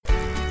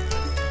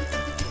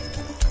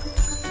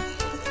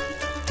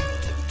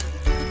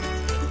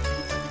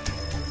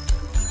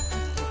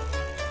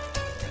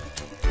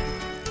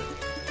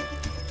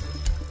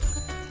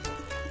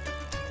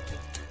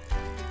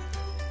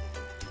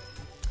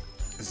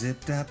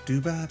Zip dap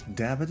doo bap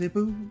dabbity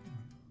boo.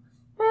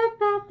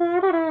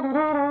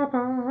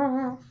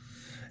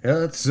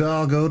 Let's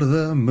all go to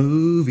the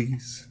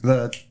movies.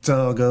 Let's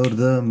all go to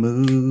the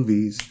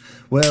movies.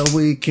 Well,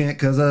 we can't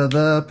because of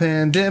the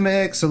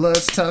pandemic, so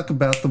let's talk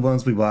about the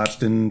ones we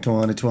watched in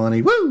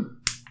 2020. Woo!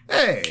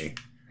 Hey!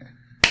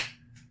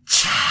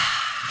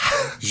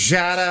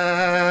 Shut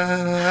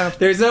up!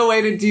 There's no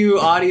way to do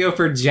audio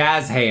for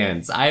jazz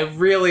hands. I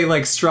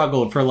really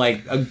struggled for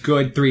a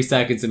good 3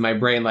 seconds in my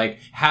brain.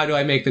 How do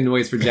I make the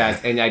noise for jazz?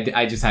 And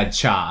I just had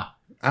cha.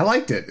 I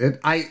liked it.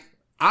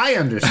 I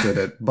understood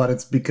it, but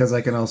it's because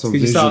I can also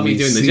visually you saw me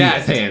doing the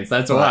jazz it. hands.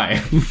 That's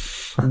why.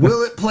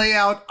 Will it play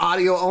out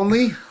audio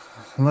only?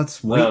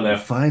 Let's wait and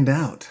find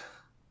out.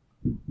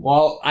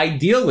 Well,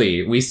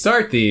 ideally, we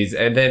start these,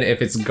 and then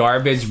if it's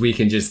garbage, we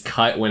can just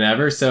cut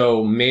whenever,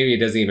 so maybe it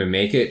doesn't even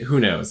make it. Who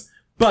knows?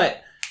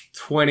 But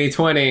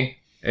 2020,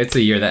 it's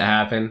a year that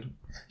happened.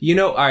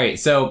 Alright,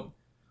 so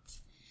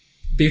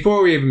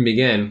before we even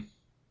begin,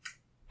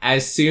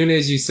 as soon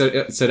as you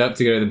stood up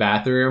to go to the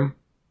bathroom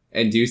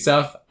and do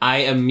stuff, I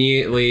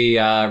immediately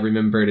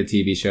remembered a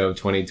TV show of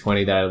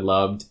 2020 that I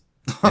loved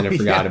and I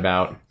forgot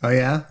about. Oh,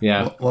 yeah?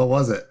 Yeah. What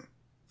was it?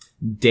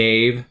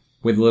 Dave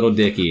with Little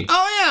Dicky.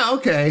 Oh, yeah,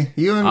 okay.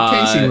 You and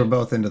Casey were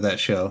both into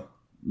that show.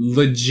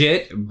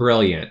 Legit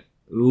brilliant.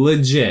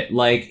 Legit.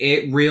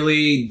 It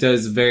really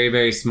does very,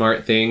 very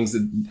smart things.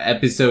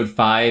 Episode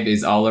 5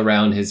 is all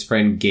around his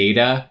friend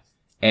Gata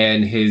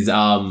and his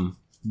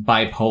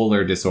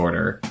bipolar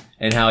disorder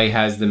and how he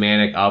has the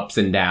manic ups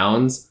and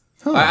downs.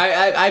 Huh.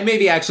 I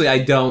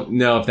don't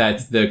know if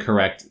that's the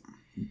correct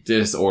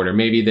disorder.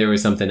 Maybe there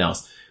was something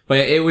else.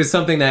 But it was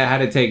something that had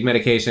to take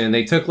medication, and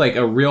they took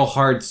a real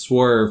hard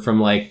swerve from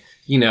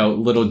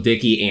Little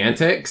Dicky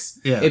antics.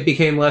 Yeah. It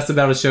became less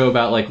about a show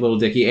about Little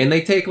Dicky, and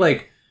they take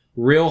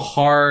real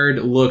hard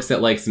looks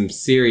at some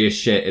serious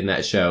shit in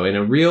that show in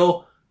a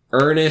real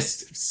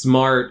earnest,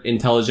 smart,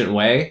 intelligent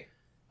way.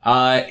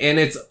 And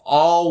it's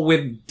all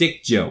with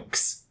dick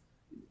jokes.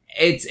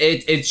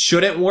 It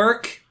shouldn't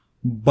work,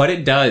 but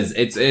it does.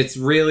 It's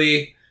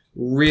really,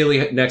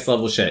 really next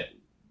level shit.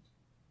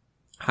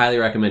 Highly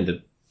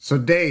recommended. So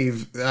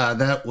Dave,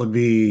 that would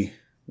we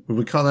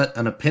call that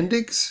an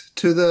appendix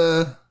to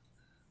the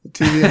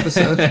TV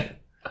episode?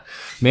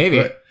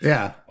 Maybe. But,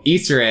 yeah.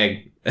 Easter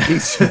egg.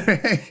 Easter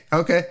egg.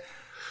 Okay.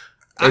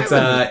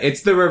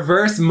 It's the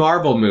reverse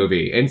Marvel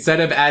movie.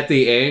 Instead of at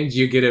the end,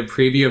 you get a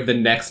preview of the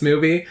next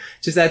movie.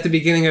 Just at the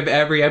beginning of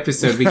every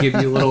episode, we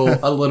give you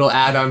a little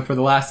add-on for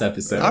the last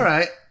episode. All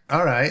right.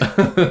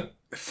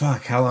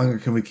 Fuck, how long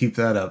can we keep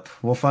that up?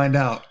 We'll find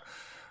out.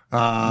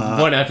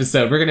 One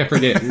episode. We're going to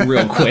forget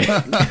real quick.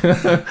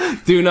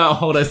 Do not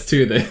hold us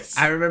to this.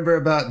 I remember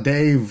about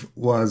Dave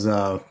was,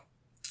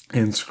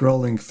 in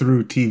scrolling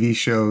through TV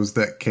shows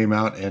that came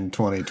out in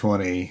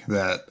 2020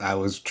 that I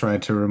was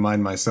trying to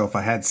remind myself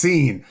I had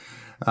seen.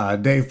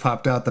 Dave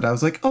popped out that I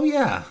was like, oh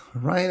yeah,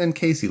 Ryan and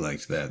Casey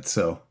liked that.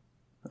 So,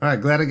 all right,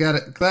 glad it got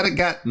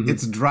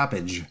its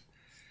droppage.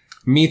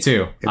 Me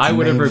too. I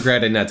would have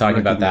regretted not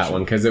talking about that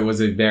one because it was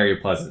a very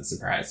pleasant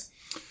surprise.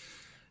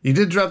 You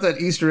did drop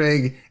that Easter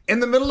egg in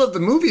the middle of the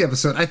movie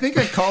episode. I think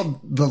I called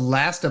the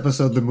last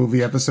episode the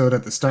movie episode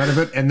at the start of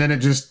it, and then it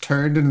just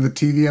turned into the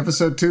TV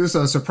episode too.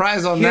 So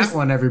surprise on that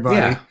one, everybody.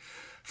 Yeah.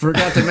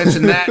 Forgot to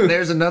mention that.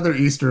 There's another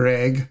Easter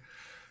egg.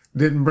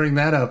 Didn't bring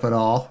that up at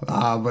all.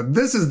 But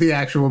this is the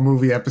actual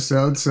movie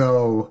episode,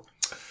 so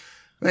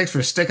thanks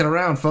for sticking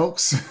around,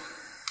 folks.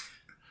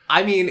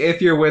 I mean,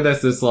 if you're with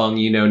us this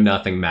long,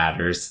 nothing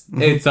matters.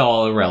 It's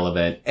all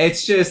irrelevant.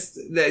 It's just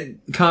that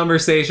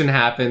conversation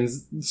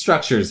happens.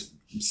 Structure's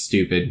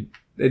stupid.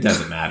 It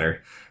doesn't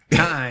matter.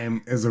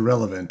 Time is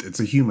irrelevant. It's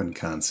a human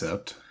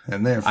concept.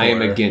 And therefore... I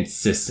am against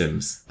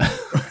systems.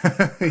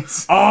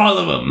 All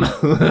of them.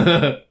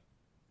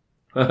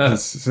 The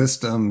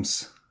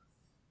systems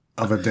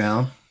of a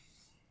Down.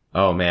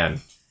 Oh,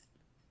 man.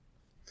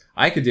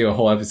 I could do a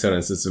whole episode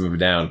on System of a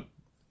Down.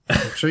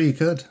 I'm sure you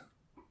could.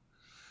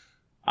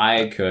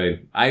 I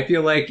could. I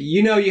feel like,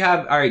 you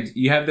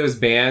have those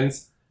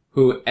bands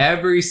who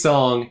every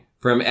song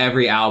from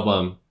every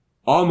album,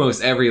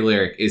 almost every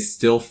lyric is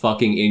still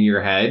fucking in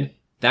your head.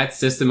 That's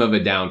System of a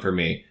Down for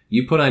me.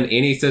 You put on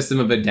any System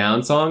of a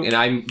Down song and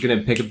I'm going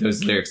to pick up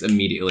those lyrics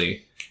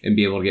immediately and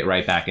be able to get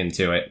right back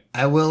into it.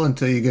 I will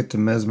until you get to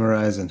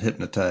Mesmerize and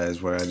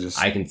Hypnotize where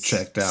I can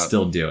checked out.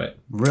 Still do it.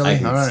 Really? I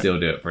can still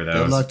do it for those.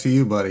 Good luck to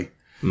you, buddy.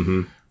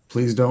 Mm-hmm.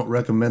 Please don't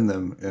recommend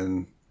them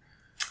in...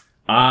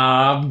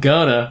 I'm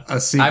gonna. A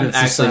secret I'm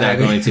actually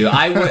society. not going to.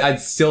 I'd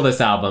steal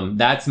this album.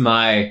 That's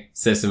my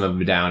System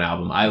of a Down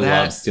album. I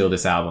love Steal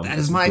This Album. That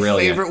is my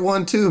favorite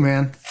one too,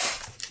 man.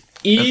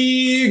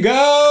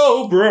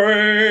 Ego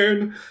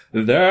brain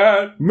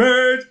that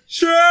made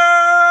shame.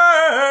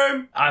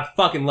 I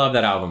fucking love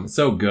that album. It's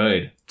so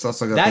good. It's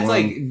also got That's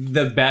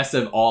the best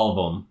of all of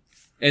them.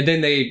 And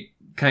then they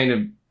kind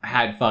of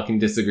had fucking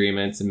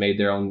disagreements and made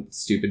their own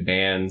stupid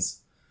bands.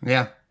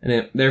 Yeah.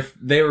 And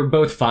they were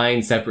both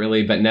fine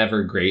separately, but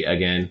never great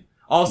again.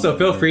 Also,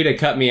 feel free to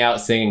cut me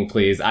out singing,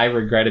 please. I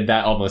regretted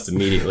that almost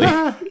immediately.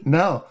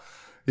 No.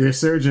 Your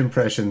Surge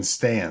impression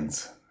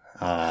stands.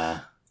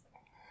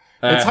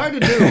 It's hard to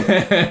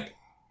do.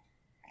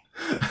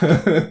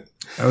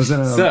 I was in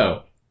a...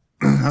 So,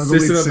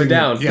 System of a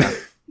Down. Yeah.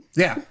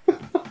 Yeah.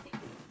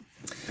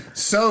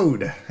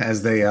 Sode,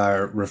 as they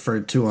are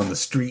referred to on the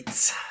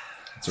streets.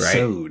 That's right.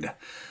 Sode.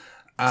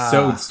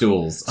 Sode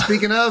stools.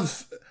 Speaking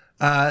of,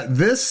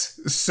 this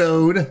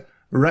Sode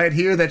right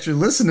here that you're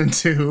listening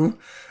to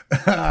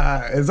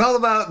is all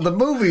about the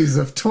movies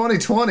of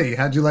 2020.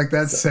 How'd you like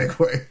that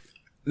segue?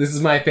 This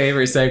is my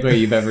favorite segue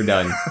you've ever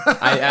done.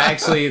 I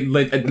actually,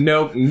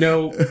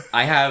 no,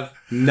 I have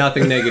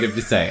nothing negative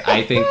to say.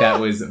 I think that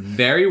was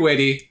very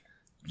witty.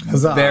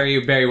 Huzzah.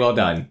 Very, very well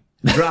done.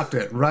 Dropped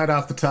it right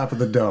off the top of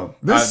the dome.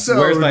 This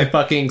where's my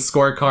fucking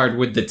scorecard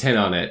with the 10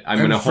 on it? I'm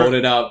going to hold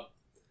it up.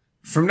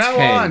 From now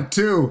 10. on,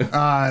 too,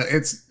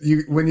 it's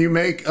you when you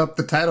make up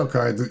the title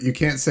cards, you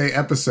can't say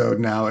episode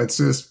now. It's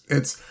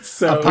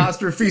Sode.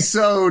 apostrophe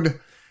sode.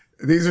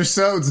 These are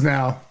sodes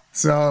now.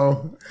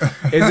 So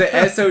is it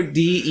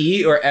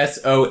SODE or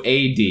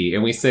SOAD?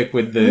 And we stick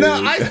with the...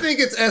 No, I think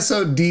it's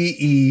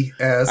SODES.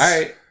 All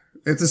right.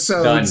 It's a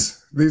sodes. Done.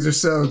 These are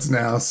sodes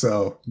now,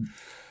 so...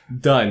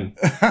 Done.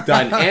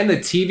 And the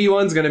TV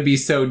one's going to be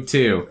sewed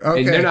too. Okay.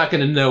 And they're not going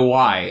to know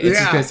why. It's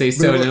just going to say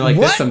sewed and they're like,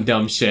 What? That's some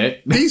dumb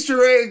shit.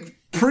 Easter egg,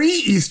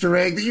 pre-Easter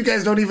egg that you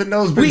guys don't even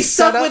know has been We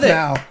set stuck up with it.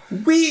 now.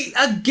 We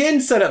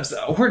again set up.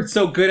 We're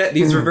so good at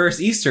these reverse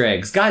Easter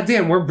eggs.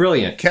 Goddamn, we're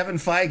brilliant. Kevin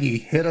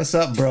Feige, hit us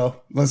up, bro.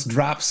 Let's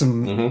drop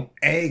some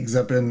eggs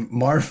up in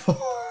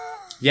Marvel.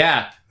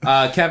 Yeah.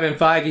 Kevin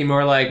Feige,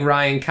 more like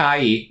Ryan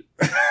Kaye.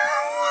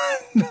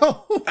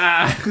 No.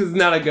 It's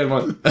not a good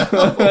one.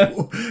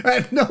 No,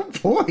 at no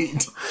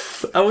point.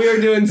 We were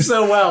doing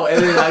so well,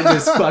 and then I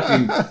just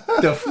fucking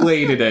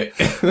deflated it.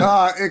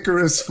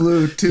 Icarus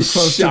flew too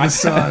close to the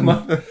sun.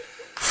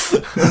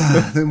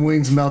 Them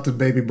wings melted,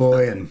 baby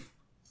boy, and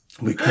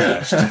we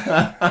crashed.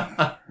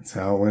 That's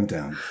how it went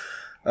down.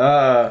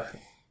 All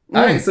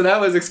right, so that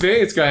was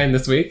Experience Grind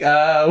this week.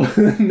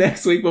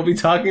 Next week, we'll be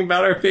talking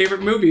about our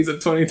favorite movies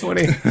of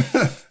 2020.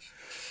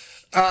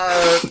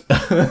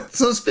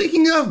 So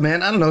speaking of,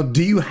 man, I don't know,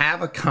 do you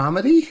have a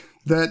comedy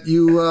that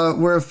you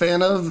were a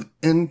fan of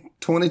in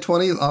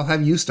 2020? I'll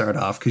have you start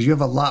off, because you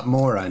have a lot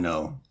more, I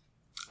know.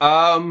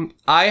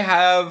 I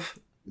have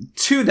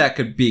two that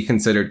could be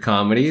considered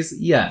comedies,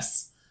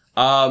 yes.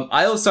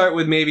 I'll start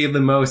with maybe the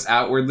most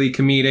outwardly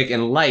comedic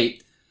and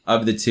light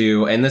of the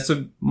two, and this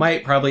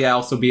might probably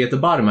also be at the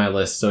bottom of my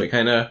list, so it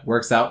kind of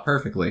works out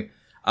perfectly.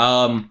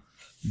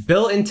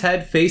 Bill and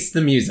Ted Face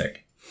the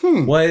Music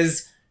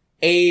was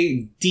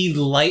a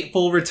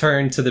delightful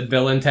return to the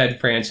Bill and Ted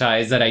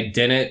franchise that I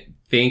didn't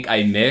think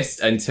I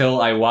missed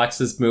until I watched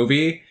this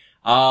movie.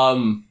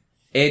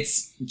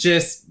 It's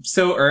just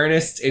so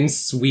earnest and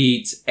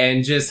sweet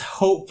and just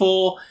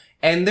hopeful,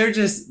 and they're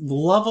just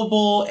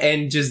lovable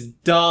and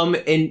just dumb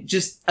and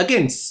just,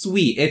 again,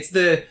 sweet. It's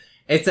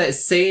that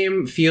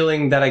same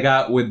feeling that I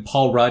got with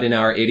Paul Rudd in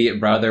Our Idiot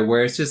Brother,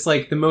 where it's just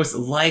like the most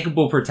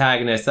likable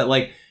protagonist that,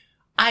 like,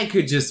 I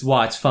could just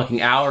watch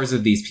fucking hours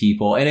of these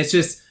people, and it's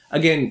just,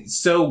 again,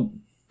 so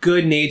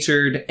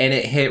good-natured, and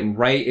it hit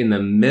right in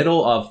the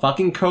middle of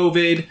fucking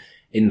COVID,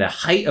 in the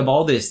height of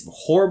all this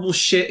horrible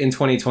shit in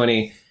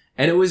 2020,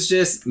 and it was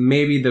just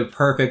maybe the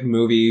perfect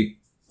movie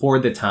for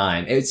the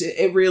time. It's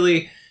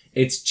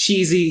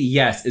cheesy,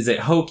 yes. Is it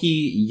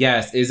hokey?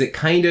 Yes. Is it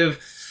kind of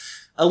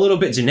a little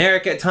bit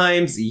generic at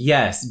times?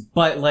 Yes.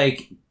 But,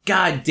 like,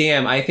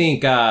 goddamn, I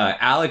think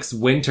Alex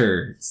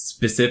Winter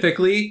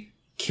specifically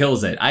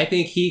kills it. I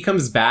think he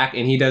comes back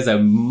and he does a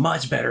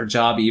much better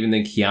job even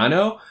than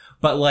Keanu.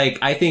 But, like,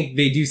 I think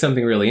they do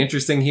something really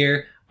interesting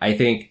here. I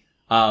think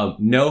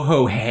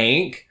NoHo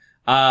Hank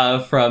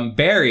from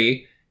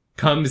Barry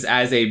comes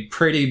as a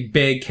pretty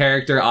big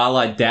character a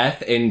la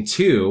Death in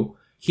 2.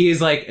 He's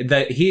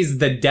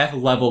the Death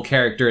level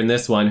character in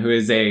this one, who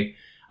is a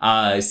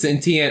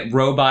sentient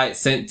robot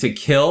sent to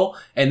kill,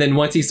 and then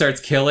once he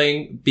starts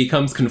killing,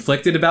 becomes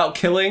conflicted about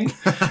killing.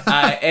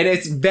 And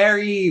it's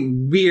very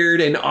weird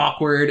and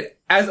awkward,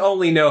 as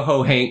only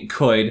NoHo Hank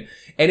could.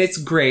 And it's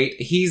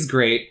great. He's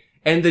great.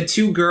 And the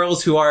two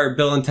girls who are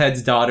Bill and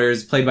Ted's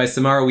daughters, played by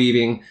Samara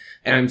Weaving,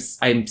 and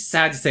I'm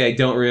sad to say I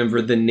don't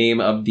remember the name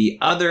of the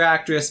other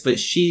actress,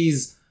 but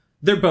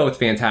they're both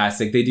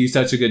fantastic. They do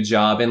such a good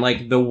job. And,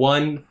 like, the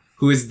one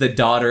who is the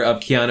daughter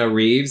of Keanu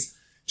Reeves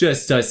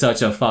just does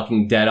such a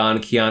fucking dead-on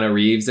Keanu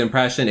Reeves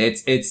impression.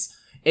 It's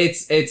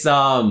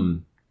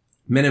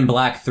Men in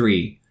Black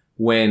 3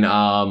 when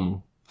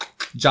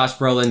Josh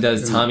Brolin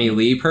does Tommy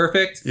Lee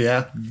perfect.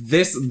 Yeah.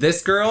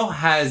 This girl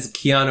has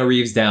Keanu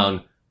Reeves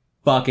down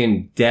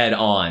fucking dead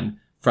on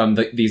from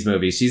these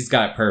movies. She's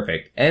got it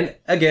perfect. And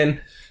again,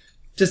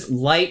 just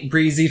light,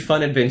 breezy,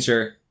 fun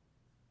adventure.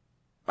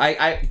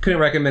 I couldn't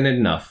recommend it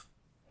enough.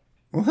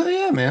 Well,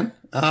 yeah, man.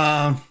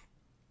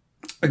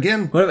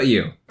 Again, what about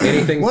you?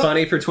 Anything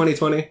funny for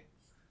 2020?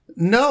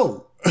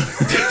 No.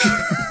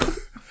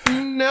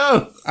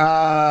 No.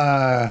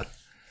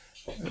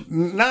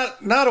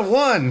 Not a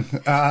one.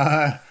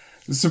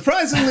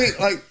 Surprisingly,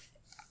 like,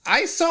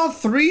 I saw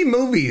 3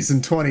 movies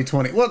in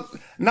 2020. Well,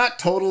 not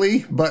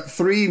totally, but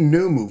 3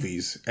 new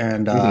movies,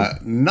 and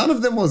none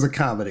of them was a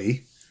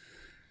comedy.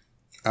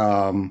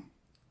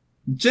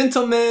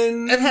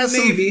 Gentleman, it has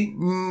maybe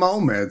some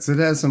moments. It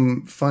has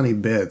some funny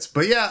bits,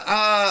 but yeah,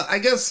 I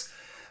guess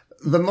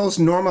the most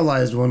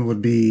normalized one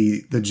would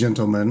be The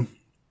Gentleman,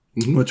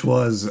 which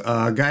was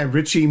a Guy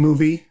Ritchie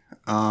movie.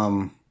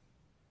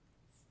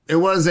 It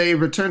was a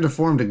return to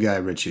form to Guy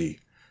Ritchie.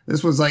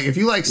 This was like, if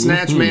you like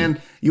Snatch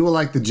Man, you will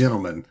like The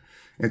Gentleman.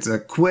 It's a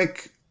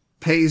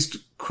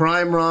quick-paced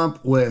crime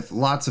romp with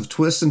lots of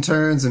twists and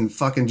turns and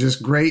fucking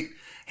just great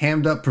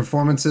hammed-up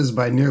performances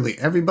by nearly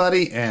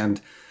everybody, and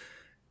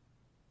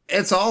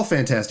it's all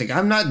fantastic.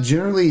 I'm not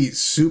generally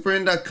super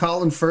into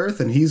Colin Firth,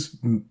 and he's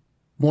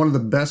one of the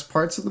best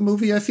parts of the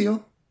movie, I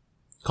feel.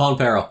 Colin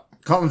Farrell.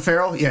 Colin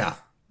Farrell? Yeah.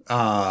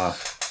 I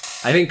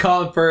think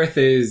Colin Firth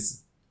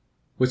is...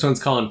 Which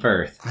one's Colin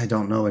Firth? I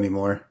don't know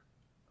anymore.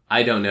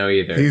 I don't know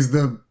either. He's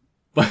the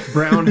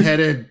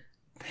brown-headed,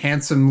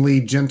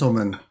 handsomely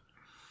gentleman.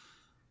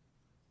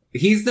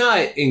 He's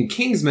not in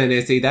Kingsman,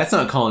 is he? That's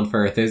not Colin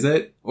Firth, is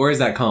it? Or is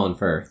that Colin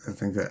Firth?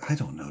 I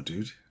don't know,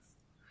 dude.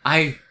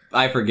 I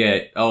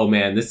forget. Oh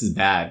man, this is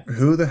bad.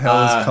 Who the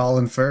hell is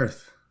Colin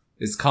Firth?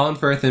 It's Colin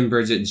Firth and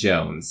Bridget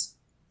Jones.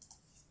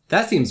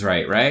 That seems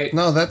right?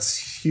 No,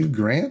 that's Hugh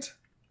Grant?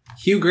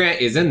 Hugh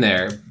Grant is in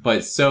there,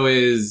 but so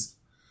is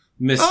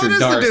Mr. Oh, it is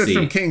Darcy. the dude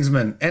from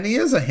Kingsman. And he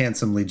is a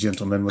handsomely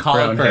gentleman with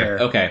Colin brown Firth. hair.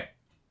 Okay.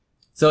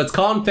 So it's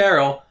Colin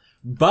Farrell,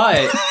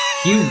 but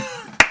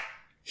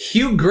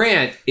Hugh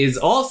Grant is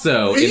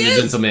also in The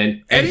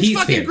Gentleman, and he's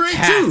fucking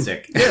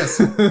fantastic. great too.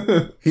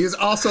 Yes. He is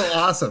also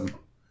awesome.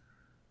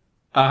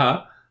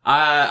 Uh-huh.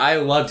 I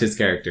loved his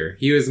character.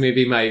 He was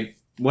maybe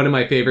one of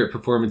my favorite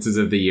performances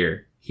of the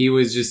year. He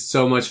was just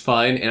so much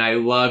fun, and I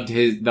loved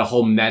the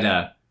whole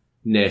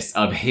meta-ness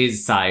of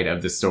his side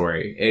of the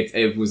story.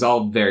 It was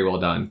all very well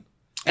done.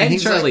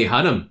 And Charlie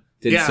Hunnam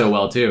did so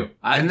well too.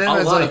 A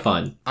lot of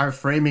fun. Our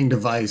framing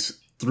device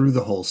through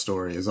the whole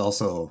story is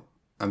also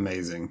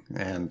amazing,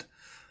 and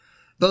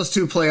those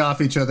two play off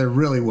each other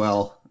really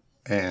well.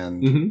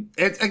 And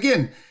it,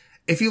 again,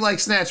 if you like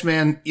Snatch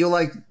Man, you'll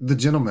like The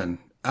Gentleman.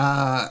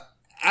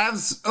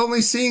 I've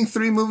only seen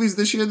 3 movies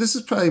this year. This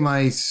is probably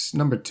my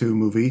number 2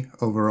 movie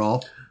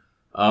overall.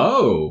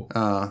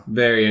 Oh,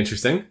 very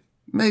interesting.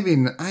 Maybe,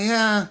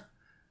 I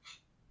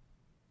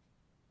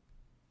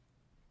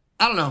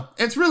don't know.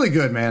 It's really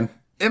good, man.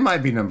 It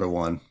might be number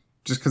 1,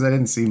 just because I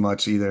didn't see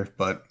much either,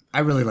 but I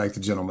really like The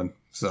Gentleman,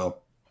 so.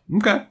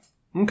 Okay.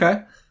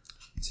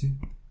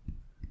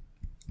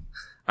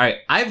 All right,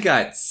 I've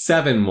got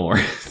 7 more,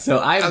 so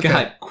I've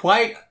got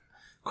quite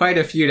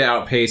a few to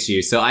outpace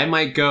you, so I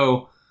might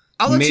go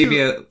I'll let you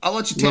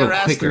tear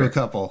ass through a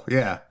couple,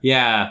 yeah.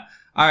 Yeah.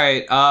 All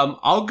right,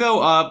 I'll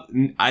go up.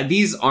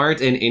 These aren't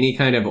in any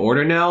kind of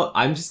order now.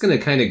 I'm just going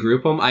to kind of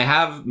group them. I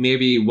have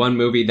maybe one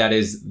movie that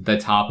is the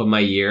top of my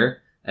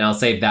year, and I'll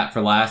save that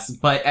for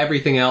last. But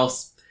everything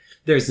else,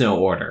 there's no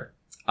order.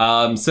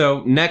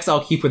 So next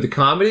I'll keep with the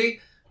comedy.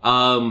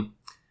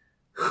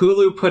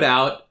 Hulu put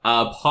out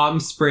Palm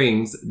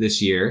Springs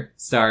this year,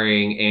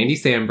 starring Andy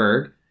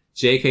Samberg,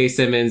 J.K.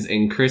 Simmons,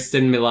 and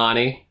Kristen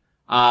Miliani.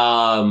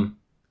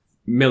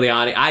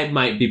 Miliani, I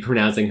might be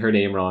pronouncing her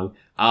name wrong.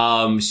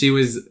 She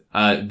was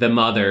the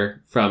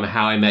mother from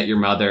How I Met Your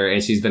Mother,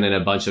 and she's been in a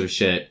bunch of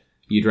shit.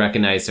 You'd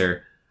recognize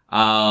her.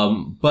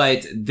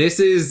 But this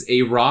is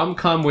a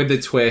rom-com with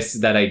a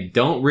twist that I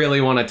don't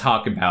really want to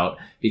talk about,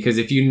 because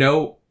if you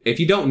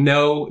don't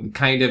know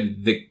kind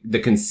of the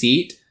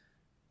conceit,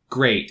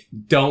 great.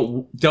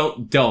 Don't.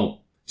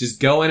 Just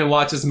go in and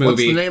watch this movie.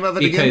 What's the name of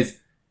it again? Because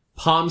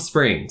Palm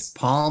Springs.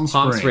 Palm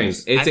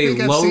Springs. It's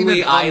a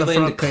Lonely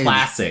Island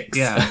classics.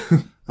 Yeah.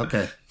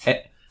 Okay.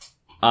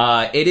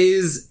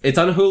 It's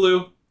on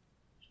Hulu.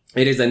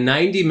 It is a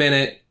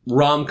 90-minute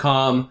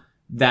rom-com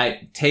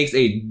that takes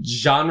a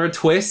genre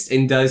twist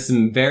and does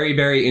some very,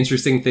 very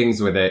interesting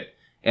things with it.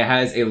 It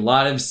has a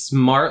lot of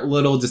smart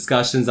little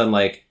discussions on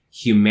like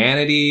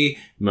humanity,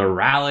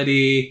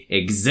 morality,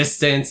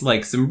 existence,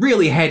 like some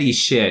really heady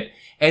shit.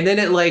 And then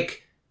it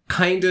like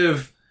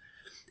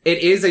it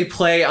is a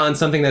play on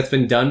something that's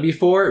been done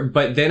before,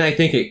 but then I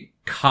think it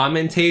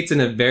commentates in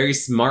a very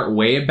smart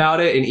way about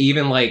it, and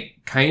even like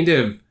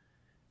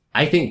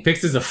I think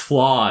fixes a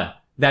flaw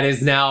that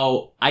is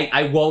now,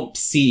 I won't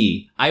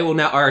be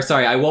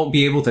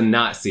able to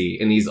not see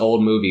in these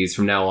old movies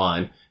from now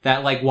on.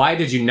 That like, why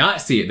did you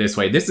not see it this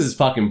way? This is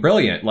fucking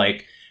brilliant.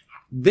 Like,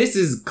 this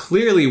is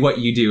clearly what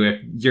you do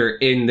if you're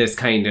in this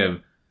kind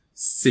of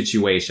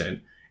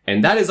situation.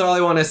 And that is all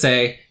I want to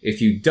say.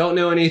 If you don't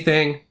know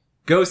anything,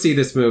 go see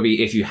this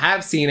movie. If you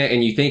have seen it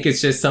and you think it's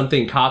just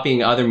something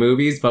copying other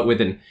movies, but with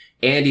an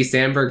Andy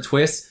Samberg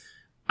twist,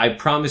 I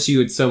promise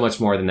you it's so much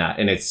more than that.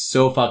 And it's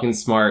so fucking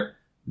smart.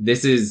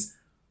 This is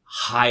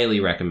highly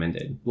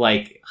recommended.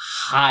 Like,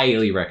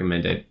 highly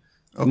recommended.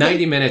 Okay.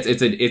 90 minutes,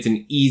 it's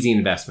an easy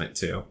investment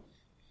too.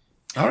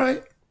 All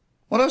right.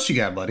 What else you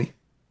got, buddy?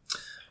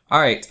 All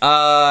right.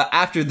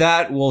 After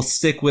that, we'll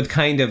stick with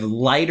kind of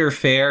lighter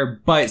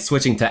fare, but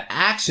switching to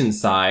action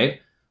side.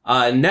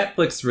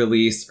 Netflix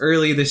released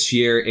early this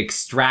year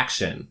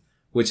Extraction,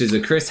 which is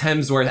a Chris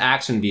Hemsworth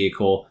action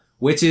vehicle,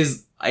 which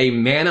is a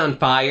Man on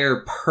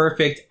Fire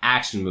perfect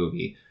action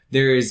movie.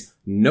 There is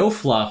no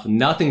fluff,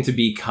 nothing to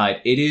be cut.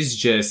 It is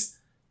just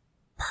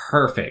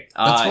perfect.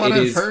 That's what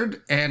I've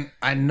heard, and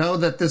I know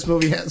that this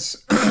movie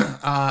has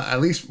at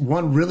least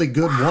one really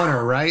good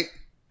oneer, right?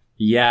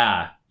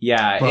 Yeah.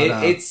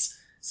 But, it's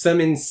some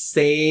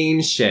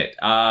insane shit.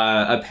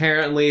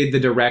 Apparently the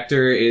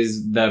director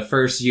is the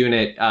first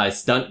unit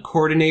stunt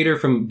coordinator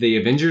from the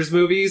Avengers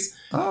movies.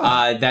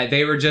 That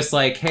they were just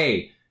like,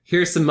 hey,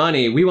 here's some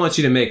money. We want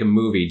you to make a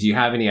movie. Do you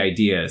have any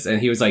ideas? And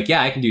he was like,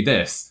 yeah, I can do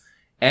this.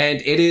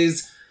 And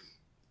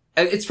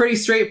it's pretty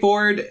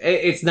straightforward.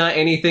 It's not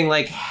anything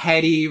like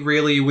heady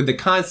really with the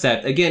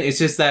concept. Again, it's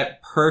just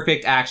that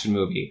perfect action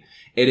movie.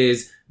 It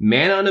is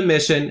man on a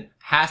mission,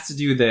 has to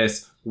do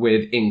this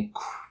with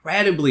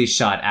incredibly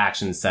shot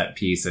action set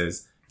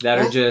pieces that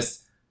are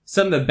just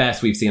some of the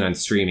best we've seen on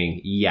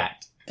streaming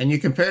yet. And you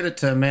compared it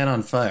to Man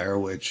on Fire,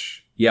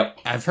 which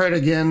I've heard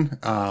again.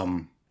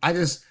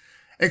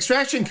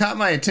 Extraction caught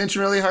my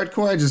attention really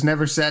hardcore. I just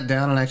never sat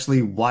down and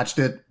actually watched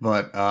it,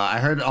 but I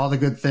heard all the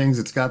good things.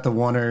 It's got the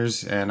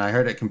oneers, and I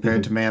heard it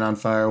compared to Man on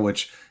Fire,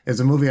 which is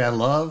a movie I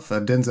love,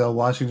 a Denzel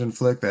Washington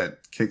flick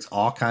that kicks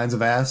all kinds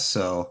of ass.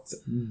 So it's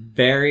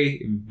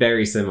very,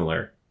 very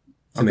similar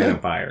to Man on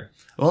Fire.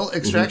 Well,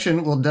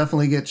 Extraction will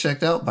definitely get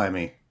checked out by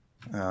me.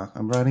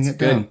 I'm writing it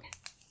down.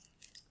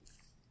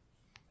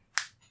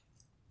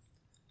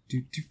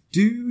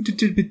 Do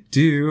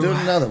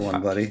another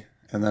one, buddy.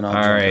 And then I'll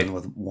jump in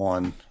with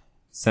one.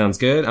 Sounds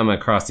good. I'm going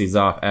to cross these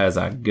off as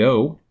I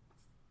go.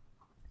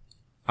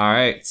 All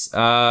right.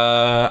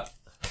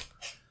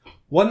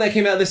 One that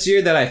came out this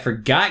year that I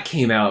forgot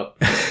came out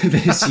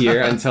this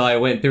year until I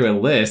went through a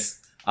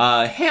list.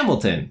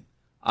 Hamilton.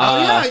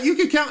 Yeah, you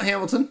could count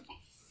Hamilton.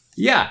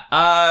 Yeah.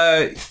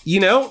 I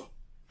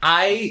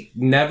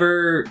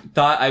never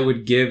thought I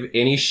would give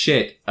any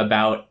shit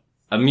about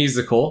a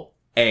musical,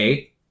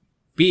 A.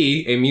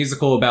 B, a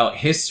musical about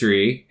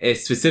history,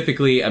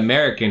 specifically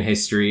American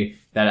history,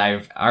 that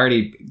I've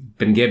already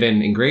been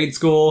given in grade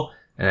school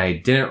and I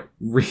didn't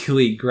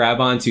really grab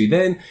onto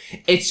then.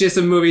 It's just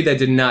a movie that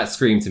did not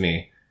scream to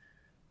me.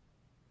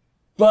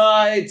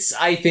 But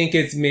I think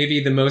it's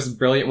maybe the most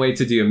brilliant way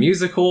to do a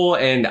musical,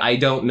 and I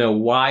don't know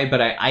why, but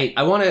I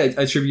want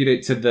to attribute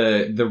it to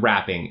the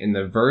rapping in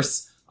the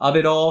verse of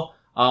it all.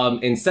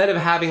 Instead of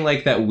having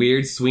like that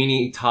weird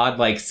Sweeney Todd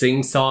like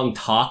sing-song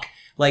talk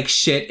like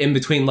shit in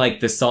between like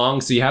the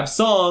songs. So you have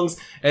songs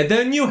and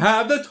then you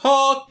have the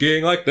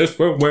talking like this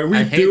where we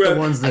I hate the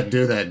ones that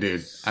do that,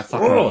 dude. I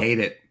fucking hate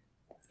it.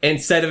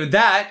 Instead of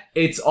that,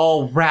 it's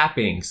all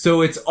rapping.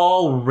 So it's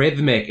all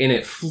rhythmic and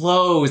it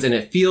flows and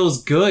it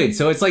feels good.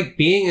 So it's like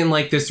being in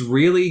like this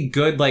really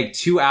good like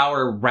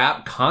 2-hour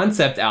rap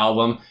concept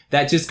album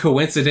that just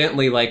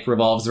coincidentally like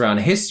revolves around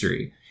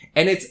history.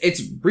 And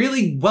it's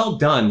really well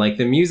done. Like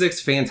the music's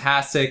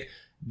fantastic.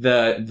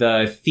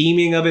 The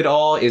theming of it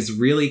all is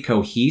really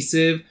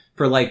cohesive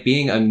for like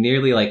being a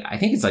nearly like, I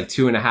think it's like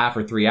 2.5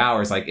 or 3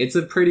 hours. Like it's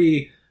a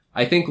pretty,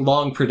 I think,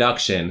 long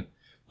production,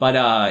 but,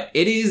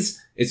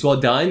 it's well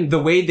done.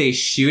 The way they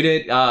shoot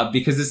it,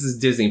 because this is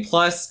Disney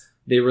Plus,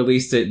 they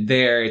released it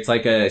there. It's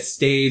like a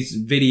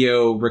staged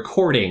video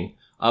recording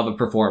of a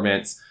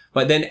performance,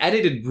 but then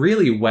edited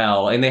really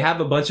well. And they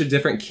have a bunch of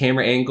different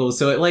camera angles.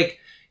 So it like,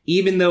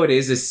 even though it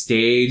is a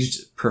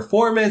staged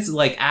performance,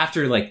 like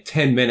after like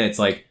 10 minutes,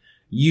 like,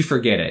 you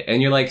forget it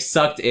and you're like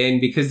sucked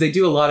in because they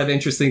do a lot of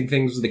interesting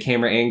things with the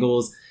camera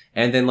angles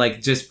and then like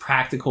just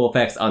practical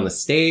effects on the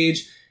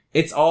stage.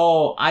 It's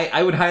all,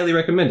 I would highly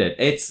recommend it.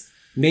 It's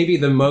maybe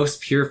the most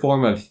pure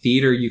form of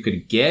theater you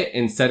could get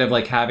instead of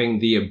like having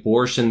the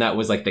abortion that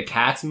was like the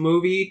Cats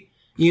movie,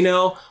 you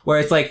know, where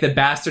it's like the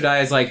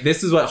bastardized, like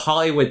this is what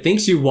Hollywood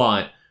thinks you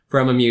want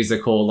from a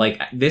musical.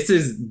 Like this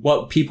is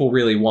what people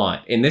really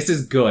want. And this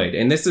is good.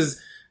 And this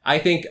is, I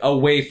think, a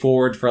way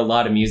forward for a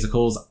lot of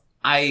musicals.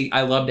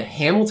 I loved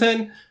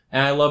Hamilton,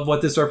 and I love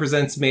what this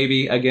represents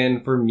maybe,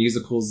 again, for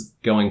musicals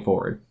going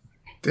forward.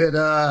 Did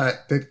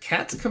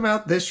Cats come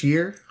out this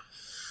year?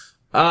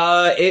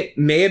 It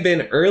may have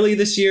been early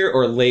this year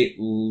or late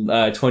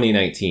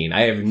 2019.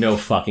 I have no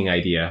fucking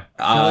idea.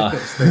 I feel like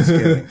it's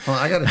Thanksgiving. Well,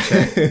 I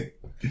gotta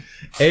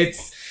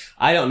check.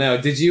 I don't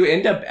know. Did you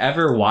end up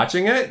ever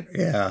watching it?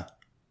 Yeah.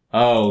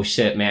 Oh,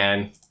 shit,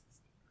 man.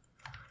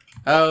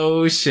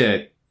 Oh,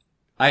 shit.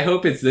 I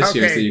hope it's this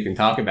year so you can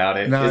talk about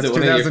it. No, is it's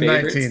it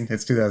 2019.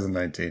 It's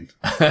 2019.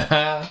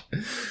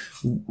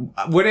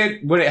 Would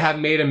it have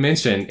made a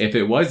mention if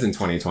it was in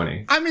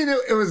 2020? I mean,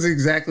 it was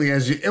exactly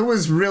as you... It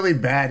was really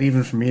bad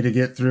even for me to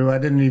get through. I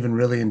didn't even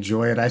really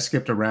enjoy it. I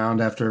skipped around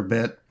after a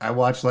bit. I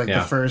watched like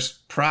the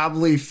first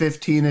probably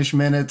 15-ish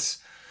minutes.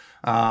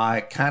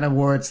 It kind of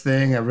wore its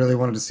thing. I really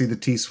wanted to see the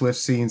T-Swift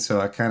scene, so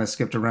I kind of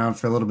skipped around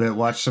for a little bit,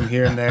 watched some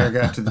here and there,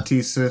 got to the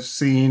T-Swift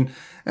scene,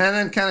 and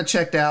then kind of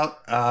checked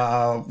out.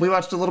 We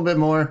watched a little bit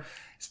more.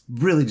 It's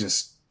really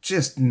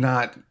just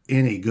not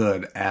any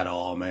good at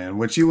all, man,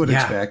 which you would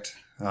expect.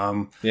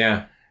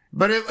 Yeah.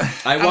 But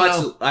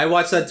I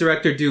watched that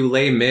director do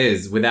Les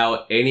Mis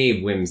without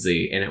any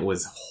whimsy, and it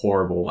was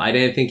horrible. I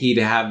didn't think he'd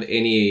have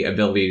any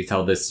ability to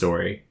tell this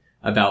story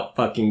about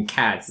fucking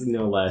cats,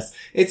 no less.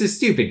 It's a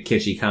stupid,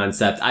 kitschy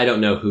concept. I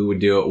don't know who would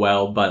do it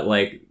well, but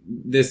like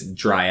this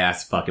dry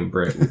ass fucking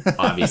Britain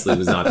obviously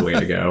was not the way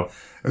to go.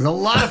 There's a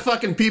lot of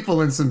fucking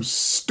people in some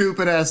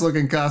stupid ass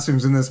looking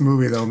costumes in this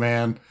movie, though,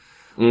 man.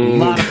 A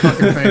lot of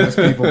fucking famous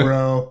people,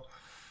 bro.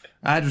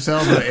 Idris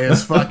Elba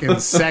is fucking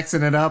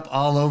sexing it up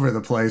all over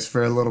the place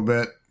for a little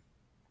bit.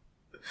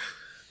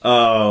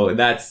 Oh,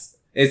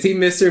 is he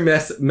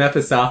Mr.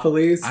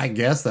 Mephistopheles? I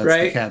guess that's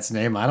right? the cat's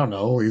name. I don't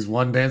know. He's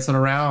one dancing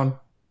around.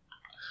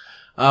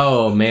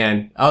 Oh,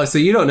 man. Oh, so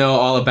you don't know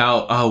all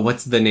about,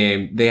 what's the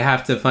name? They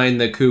have to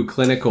find the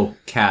clinical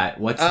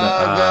cat. What's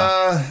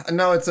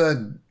no, it's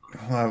a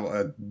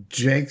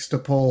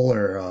Jakestopol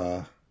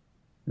or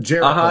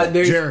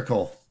Jericho.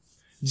 Jericho.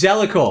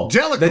 Jellicle.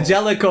 The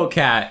Jellicle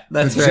cat.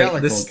 That's right.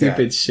 Jellicle the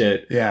stupid cat.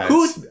 shit. Yeah.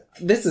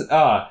 This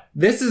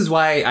is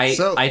why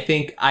I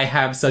think I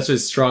have such a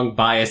strong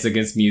bias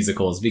against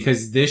musicals,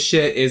 because this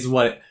shit is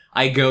what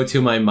I go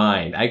to my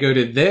mind. I go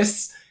to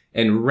this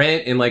and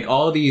Rent and like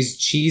all these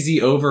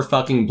cheesy over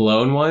fucking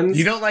blown ones.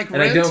 You don't like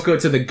Rent? And I don't go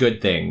to the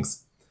good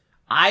things.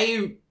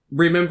 I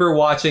remember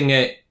watching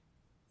it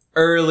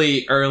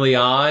early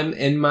on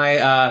in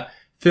my,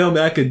 film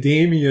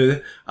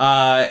academia,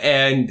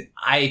 and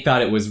I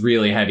thought it was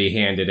really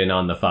heavy-handed and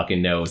on the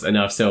fucking nose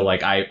enough. So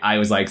like, I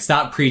was like,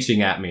 stop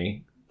preaching at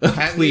me.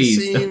 Have Please.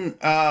 you seen,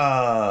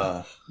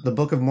 the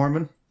Book of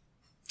Mormon?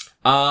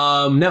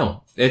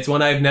 No, it's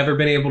one I've never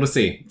been able to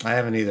see. I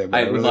haven't either, but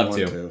I would really love want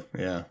to. to.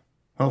 Yeah.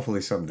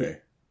 Hopefully someday.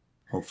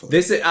 Hopefully.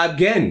 This,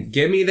 again,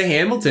 give me the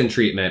Hamilton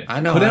treatment. I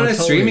know. Put it on a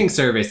totally. streaming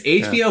service.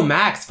 HBO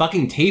Max,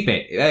 fucking tape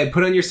it.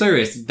 Put on your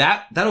service.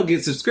 That'll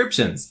get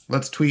subscriptions.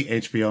 Let's tweet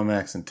HBO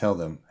Max and tell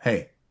them,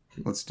 hey,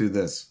 let's do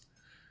this.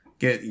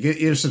 Get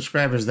your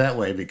subscribers that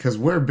way, because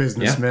we're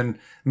businessmen.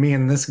 Yeah. Me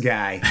and this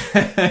guy.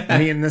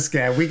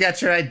 We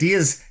got your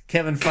ideas,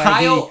 Kevin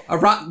Feige.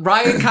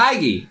 Ryan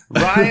Feige.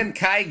 Ryan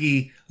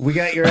Feige. We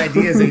got your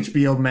ideas,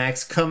 HBO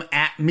Max. Come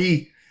at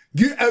me.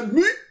 Get at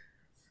me.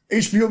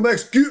 HBO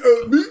Max, get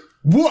at me.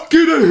 What?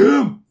 Get at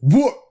him.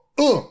 What?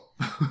 Know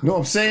what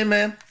I'm saying,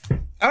 man?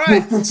 All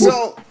right,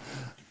 so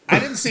I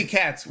didn't see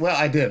Cats. Well,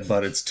 I did,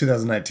 but it's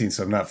 2019,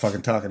 so I'm not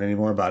fucking talking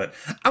anymore about it.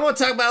 I'm going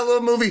to talk about a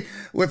little movie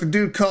with a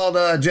dude called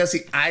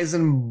Jesse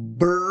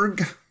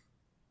Eisenberg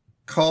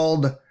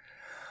called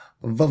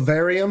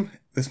Vivarium.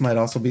 This might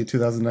also be a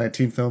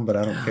 2019 film, but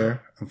I don't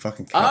care. I'm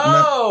fucking counting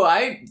it. Oh,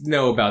 I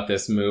know about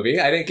this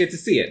movie. I didn't get to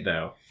see it,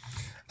 though.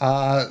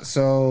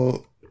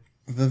 So...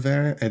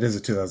 Vivarium. It is a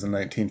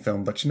 2019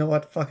 film, but you know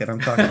what? Fuck it. I'm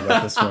talking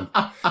about this one.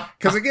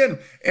 Because again,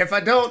 if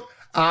I don't,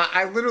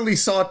 I literally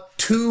saw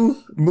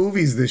 2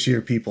 movies this year,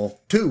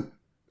 people. 2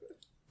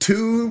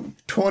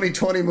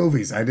 2020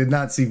 movies. I did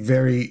not see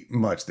very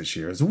much this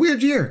year. It was a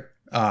weird year.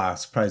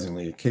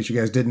 Surprisingly, in case you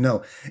guys didn't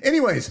know.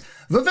 Anyways,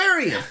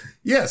 Vivarium.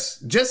 Yes,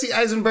 Jesse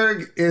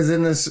Eisenberg is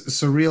in this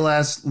surreal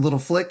ass little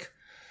flick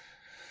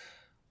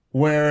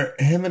where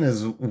him and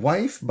his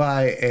wife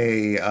buy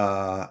a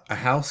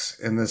house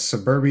in this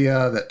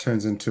suburbia that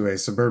turns into a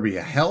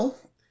suburbia hell.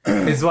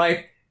 His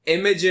wife,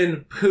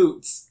 Imogen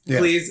Poots. Yes.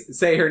 Please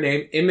say her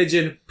name,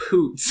 Imogen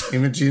Poots.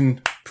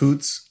 Imogen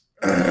Poots.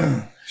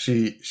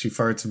 She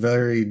farts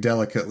very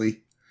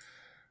delicately.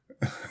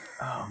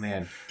 Oh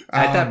man!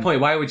 At that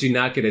point, why would you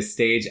not get a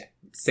stage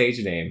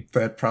name?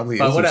 That probably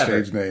is a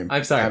stage name.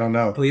 I'm sorry. I don't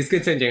know. Please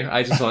continue.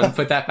 I just want to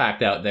put that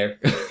fact out there.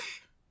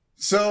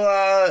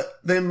 So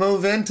they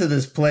move into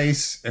this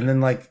place, and then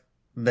like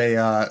they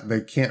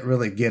can't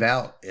really get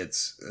out.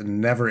 It's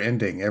never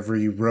ending.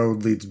 Every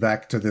road leads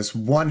back to this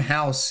one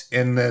house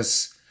in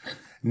this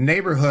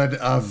neighborhood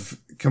of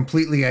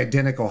completely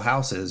identical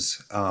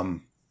houses.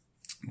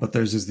 But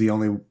theirs is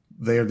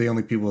they're the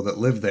only people that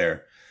live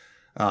there.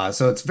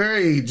 So it's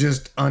very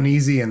just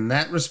uneasy in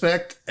that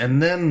respect.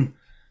 And then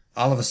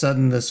all of a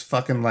sudden this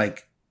fucking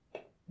like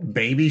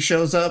baby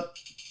shows up,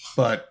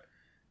 but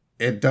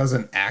it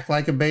doesn't act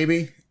like a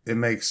baby. It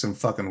makes some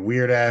fucking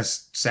weird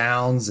ass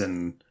sounds,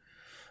 and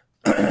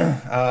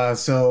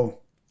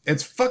so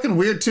it's fucking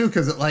weird too,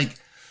 because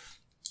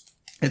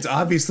it's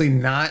obviously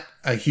not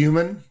a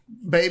human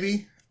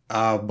baby,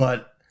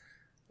 but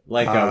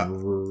like a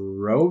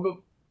robot.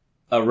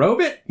 A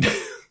robot?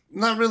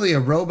 Not really a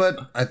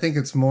robot. I think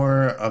it's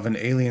more of an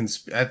alien.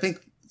 I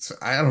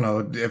don't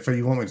know if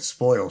you want me to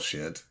spoil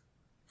shit.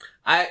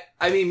 I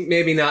mean,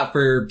 maybe not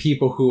for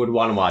people who would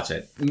want to watch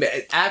it.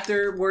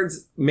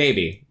 Afterwards,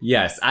 maybe.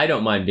 Yes, I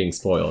don't mind being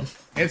spoiled.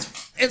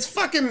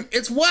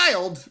 It's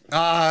wild.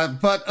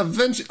 But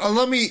eventually,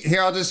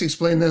 I'll just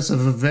explain this. A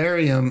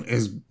vivarium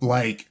is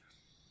like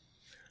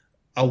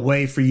a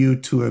way for you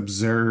to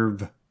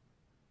observe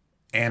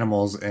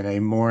animals in a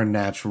more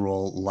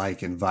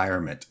natural-like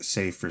environment,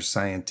 safe for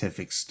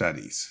scientific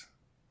studies.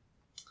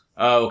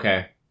 Oh,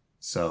 okay.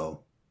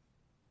 So.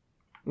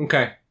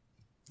 Okay.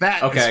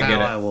 That is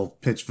how I will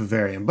pitch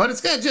Vivarium. But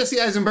it's got Jesse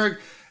Eisenberg.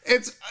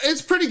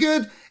 It's pretty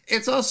good.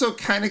 It's also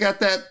kind of got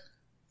that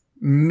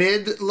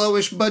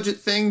mid-lowish budget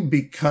thing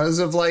because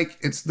of like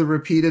it's the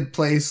repeated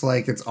place.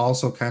 Like it's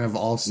also kind of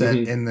all set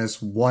in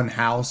this one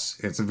house.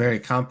 It's a very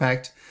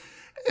compact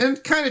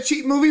and kind of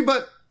cheap movie,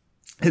 but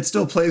it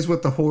still plays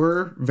with the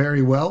horror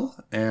very well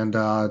and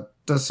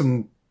does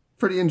some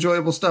pretty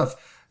enjoyable stuff.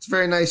 It's a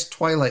very nice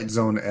Twilight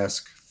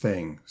Zone-esque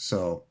thing.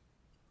 So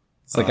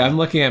it's like I'm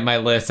looking at my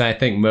list and I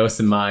think most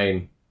of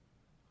mine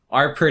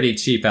are pretty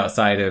cheap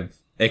outside of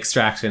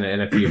Extraction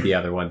and a few of the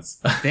other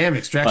ones. Damn,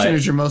 Extraction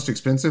is your most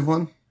expensive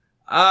one?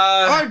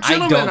 I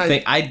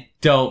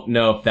don't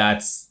know if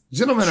that's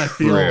Gentlemen, true. I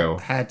feel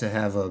had to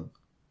have a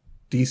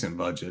decent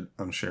budget,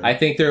 I'm sure. I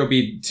think there will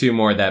be two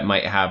more that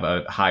might have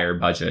a higher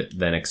budget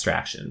than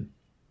Extraction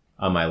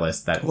on my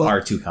list that are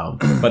to come.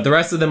 But the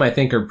rest of them I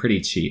think are pretty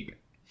cheap.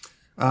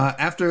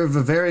 After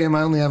Vivarium,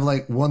 I only have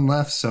like one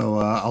left, so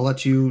I'll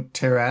let you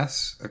tear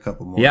ass a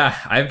couple more. Yeah,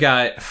 I've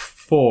got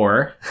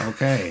 4.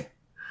 Okay.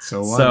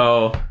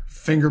 So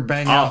finger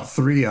bang out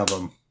 3 of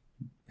them.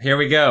 Here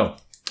we go.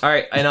 All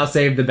right, and I'll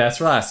save the best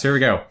for last. Here we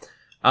go.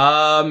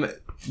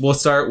 We'll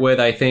start with,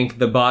 I think,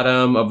 the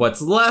bottom of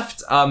what's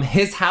left.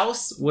 His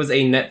House was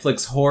a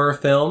Netflix horror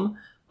film.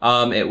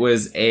 It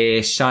was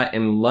shot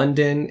in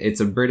London. It's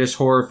a British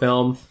horror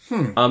film.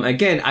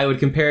 Again, I would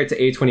compare it to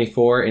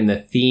A24 in the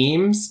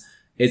themes.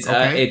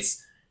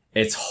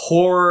 It's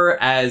horror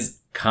as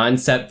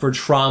concept for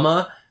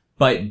trauma,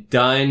 but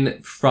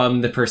done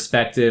from the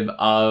perspective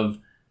of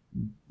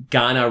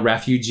Ghana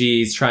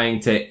refugees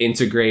trying to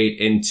integrate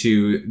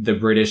into the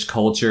British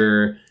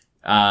culture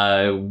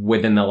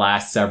within the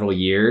last several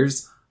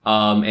years,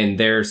 and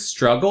their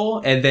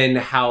struggle, and then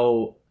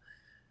how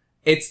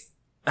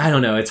I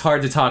don't know, it's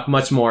hard to talk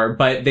much more,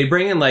 but they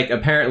bring in like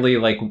apparently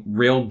like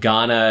real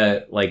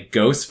Ghana like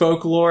ghost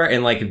folklore,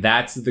 and like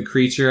that's the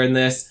creature in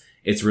this.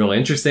 It's real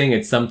interesting.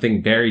 It's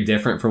something very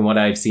different from what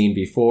I've seen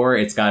before.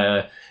 It's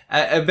got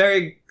a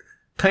very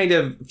kind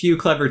of few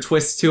clever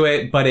twists to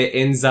it, but it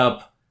ends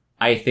up,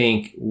 I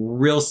think,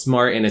 real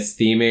smart in its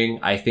theming.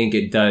 I think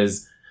it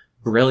does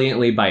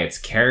brilliantly by its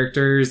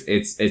characters.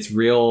 It's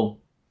real,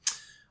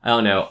 I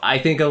don't know. I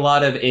think a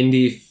lot of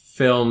indie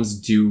films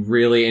do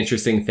really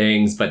interesting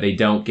things, but they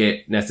don't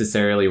get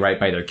necessarily right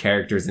by their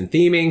characters and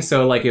theming.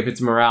 So like if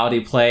it's a morality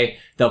play,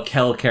 they'll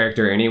kill a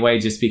character anyway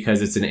just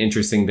because it's an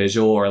interesting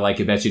visual, or like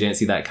I bet you didn't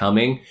see that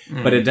coming,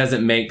 but it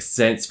doesn't make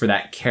sense for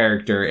that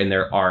character in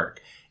their arc.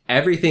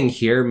 Everything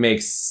here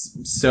makes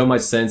so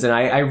much sense, and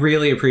I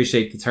really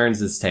appreciate the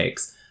turns this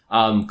takes.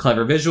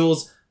 Clever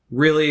visuals,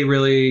 really,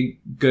 really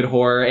good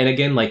horror, and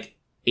again, like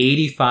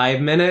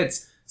 85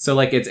 minutes, so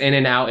like it's in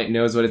and out, it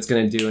knows what it's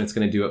gonna do, and it's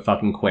gonna do it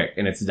fucking quick,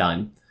 and it's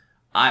done.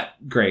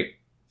 Great.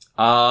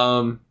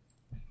 Crossed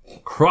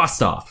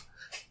off.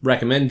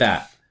 Recommend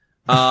that.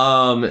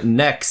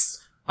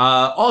 Next,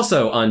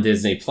 also on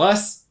Disney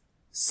Plus,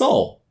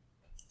 Soul.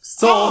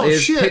 Soul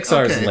is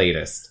Pixar's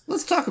latest.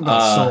 Let's talk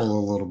about Soul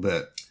a little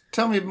bit.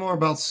 Tell me more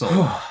about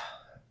Soul.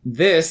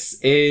 This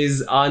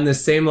is on the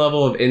same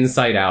level of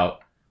Inside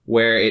Out,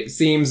 where it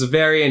seems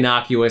very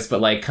innocuous,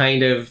 but like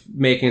kind of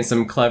making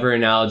some clever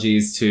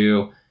analogies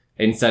to,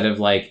 instead of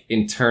like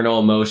internal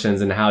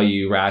emotions and how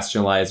you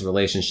rationalize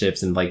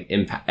relationships and like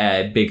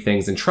big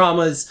things and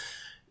traumas,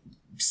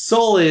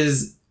 Soul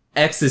is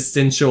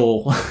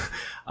existential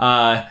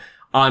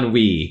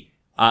ennui.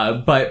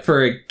 But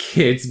for a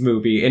kid's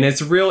movie. And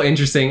it's real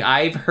interesting.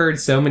 I've heard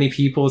so many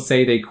people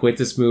say they quit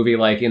this movie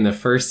like in the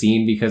first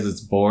scene because it's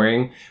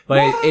boring.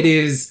 But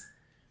it's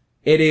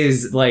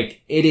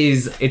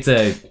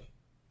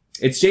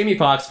Jamie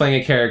Foxx playing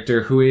a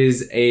character who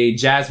is a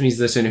jazz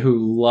musician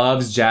who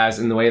loves jazz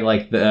in the way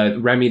like the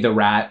Remy the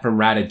Rat from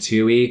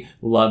Ratatouille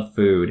loved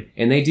food.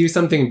 And they do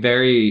something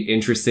very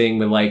interesting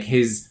with like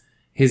his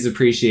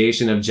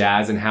appreciation of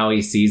jazz and how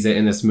he sees it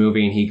in this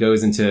movie, and he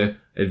goes into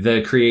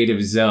the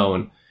creative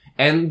zone.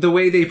 And the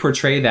way they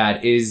portray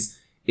that is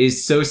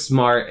so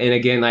smart. And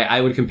again,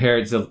 I would compare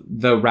it to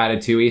the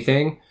Ratatouille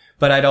thing,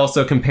 but I'd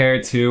also compare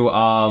it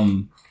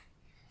to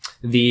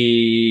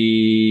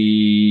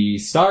the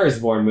Star is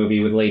Born movie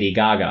with Lady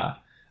Gaga.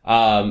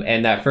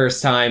 And that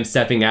first time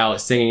stepping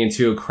out, singing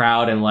into a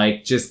crowd, and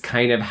like just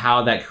kind of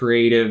how that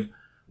creative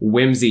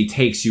whimsy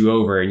takes you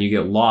over and you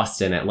get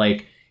lost in it.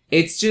 Like,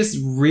 it's just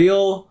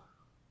real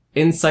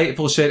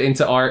insightful shit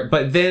into art,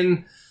 but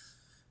then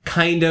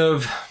kind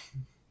of,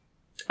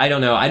 I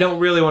don't know, I don't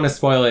really want to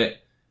spoil it,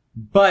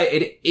 but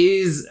it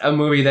is a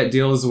movie that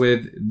deals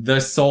with the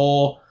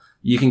soul.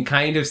 You can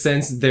kind of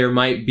sense there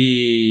might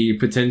be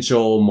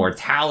potential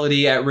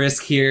mortality at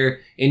risk here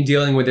in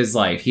dealing with his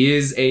life. He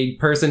is a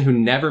person who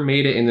never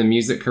made it in the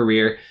music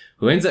career,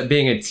 who ends up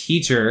being a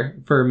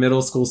teacher for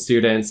middle school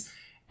students.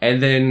 And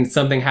then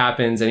something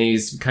happens and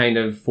he's kind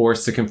of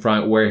forced to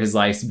confront where his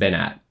life's been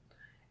at.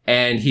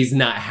 And he's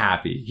not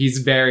happy. He's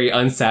very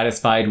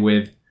unsatisfied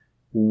with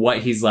what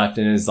he's left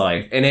in his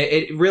life. And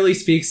it really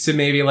speaks to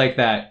maybe like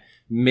that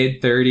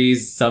mid-30s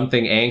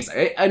something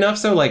angst. Enough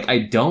so like I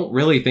don't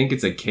really think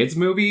it's a kid's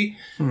movie.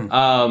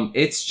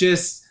 It's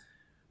just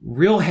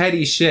real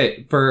heady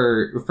shit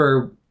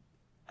for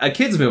a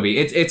kid's movie.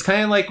 It's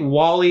kind of like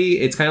WALL-E.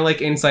 It's kind of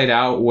like Inside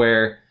Out,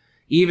 where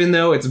even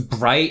though it's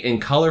bright and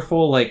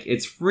colorful, like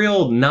it's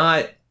real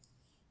not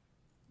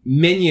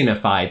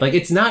minionified. Like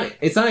it's not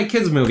a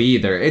kids movie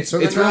either. It's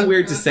real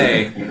weird to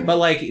say, but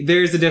like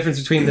there's a difference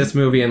between this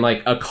movie and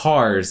like a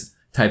Cars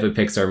type of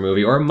Pixar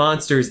movie or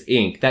Monsters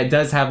Inc. that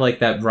does have like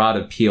that broad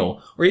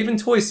appeal, or even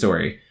Toy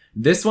Story.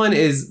 This one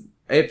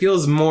it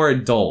feels more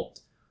adult.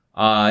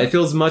 It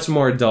feels much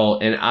more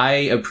adult, and I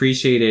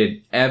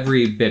appreciated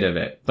every bit of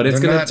it. But it's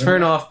going to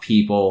turn off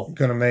people.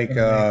 Going to make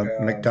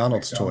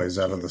McDonald's toys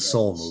out of the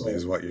Soul movie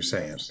is what you're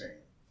saying.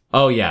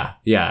 Oh, yeah.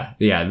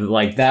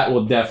 Like, that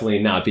will definitely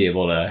not be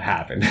able to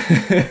happen.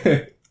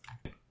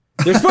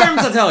 There's forms,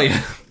 I'll tell you.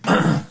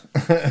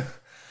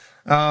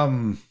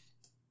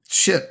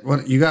 Shit.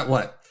 What you got?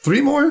 What?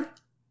 3 more?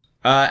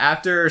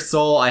 After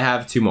Soul, I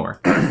have 2 more.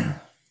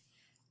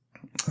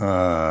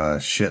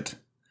 Shit.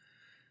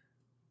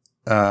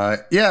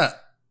 Yeah.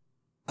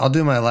 I'll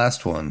do my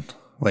last one.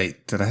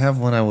 Wait, did I have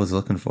one I was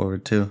looking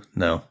forward to?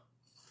 No.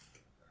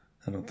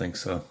 I don't think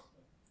so.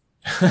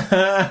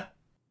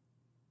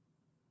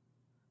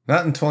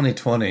 Not in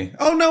 2020.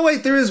 Oh, no,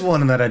 wait, there is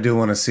one that I do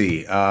want to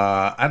see.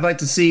 I'd like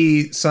to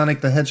see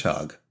Sonic the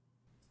Hedgehog.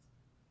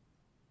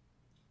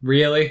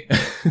 Really?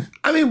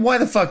 I mean, why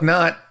the fuck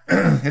not?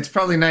 It's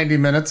probably 90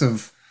 minutes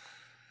of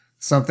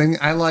something.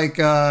 I like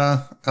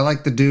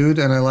the dude,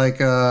 and I like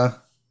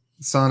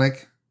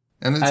Sonic.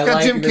 And it's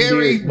got Jim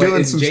Carrey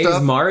doing some stuff.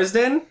 James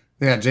Marsden?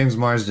 Yeah, James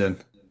Marsden.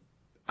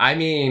 I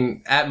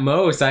mean, at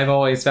most, I've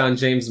always found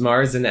James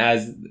Marsden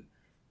as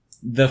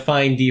the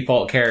fine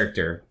default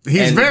character.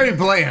 He's very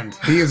bland.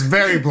 He is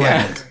very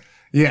bland.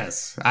 Yeah.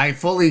 Yes, I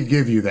fully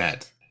give you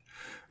that.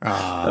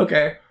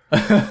 Okay.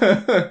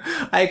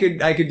 I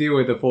could do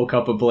with a full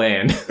cup of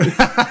bland.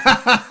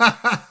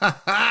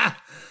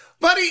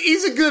 But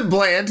he's a good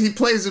bland. He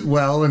plays it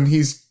well, and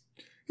he's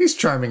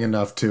charming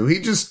enough too.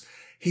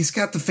 He's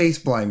got the face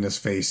blindness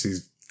face.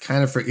 He's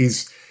kind of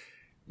he's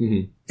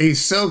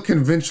so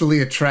conventionally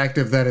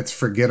attractive that it's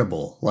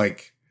forgettable.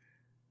 Like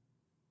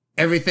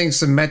everything's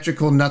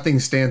symmetrical, nothing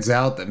stands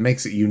out that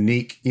makes it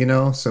unique, you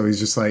know? So he's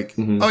just like,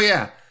 oh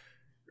yeah,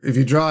 if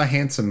you draw a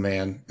handsome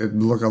man,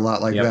 it'd look a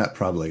lot like that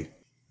probably.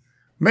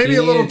 Maybe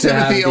a little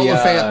Timothy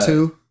Oliphant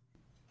too.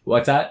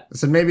 What's that? I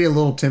said maybe a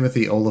little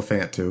Timothy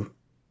Oliphant too.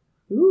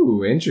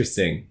 Ooh,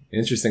 interesting.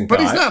 Interesting thought.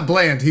 But he's not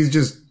bland, he's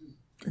just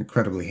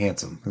incredibly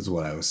handsome, is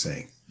what I was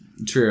saying.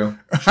 True.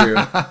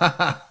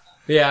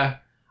 Yeah.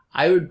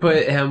 I would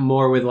put him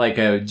more with like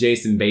a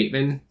Jason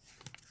Bateman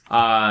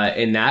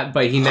in that,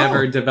 but he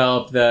never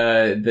developed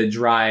the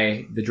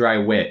dry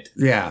wit.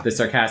 Yeah. The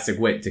sarcastic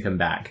wit to come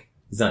back.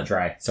 It's not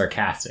dry.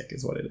 Sarcastic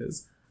is what it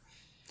is.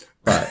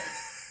 But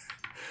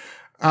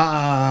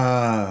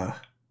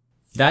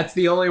that's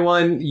the only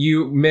one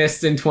you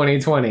missed in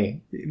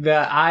 2020.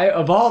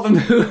 Of all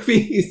the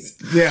movies,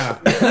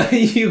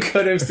 you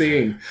could have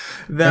seen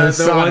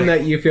the one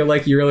that you feel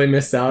like you really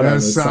missed out on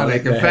was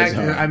Sonic. In fact,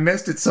 I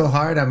missed it so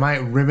hard I might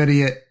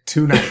remedy it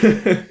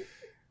tonight.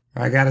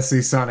 I gotta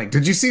see Sonic.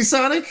 Did you see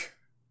Sonic?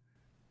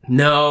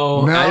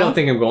 No, I don't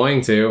think I'm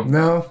going to.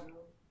 No.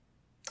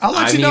 I'll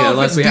let you know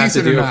unless we have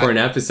to do it for an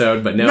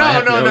episode, but no, I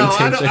have no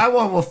intention. I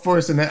won't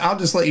force it. I'll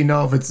just let you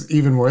know if it's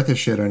even worth a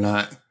shit or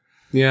not.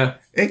 Yeah.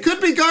 It could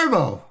be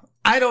Garbo.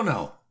 I don't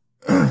know.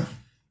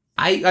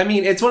 I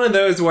mean, it's one of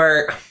those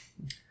where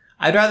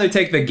I'd rather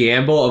take the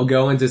gamble of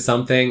going to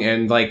something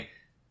and like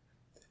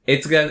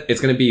it's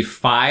gonna be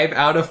 5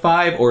 out of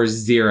 5 or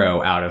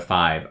 0 out of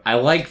 5. I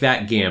like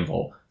that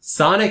gamble.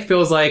 Sonic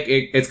feels like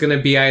it's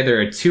gonna be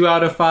either a 2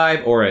 out of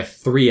 5 or a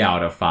 3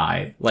 out of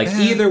 5. Like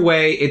either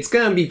way, it's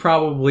gonna be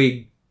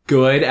probably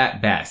good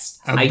at best.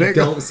 I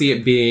don't see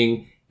it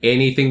being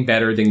anything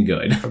better than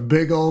good. A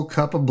big old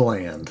cup of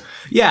bland.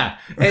 Yeah,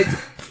 it's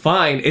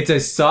fine. It's a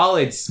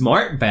solid,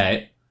 smart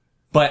bet,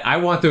 but I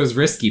want those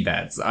risky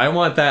bets. I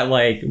want that,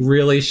 like,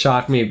 really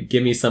shock me,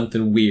 give me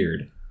something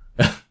weird.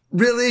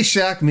 Really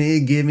shock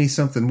me, give me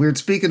something weird.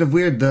 Speaking of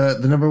weird, the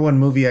number one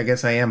movie I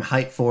guess I am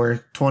hyped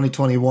for,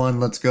 2021,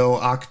 let's go,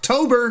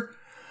 October.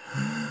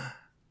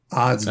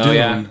 It's Dune.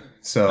 Yeah.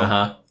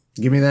 So,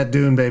 give me that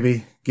Dune,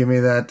 baby. Give me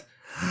that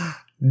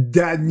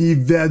Danny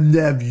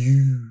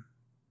Villeneuve.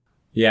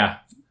 Yeah.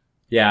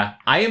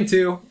 I am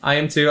too.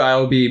 I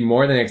will be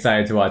more than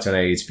excited to watch on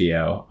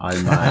HBO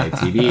on my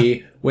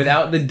TV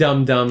without the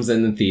dum-dums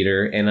in the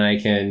theater. And I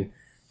can,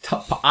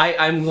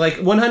 I'm like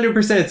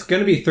 100% it's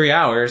going to be 3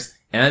 hours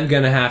and I'm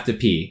going to have to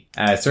pee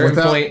at a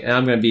certain point and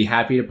I'm going to be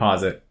happy to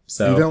pause it.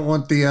 So you don't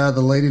want the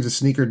lady to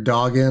sneak her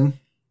dog in?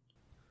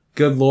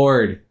 Good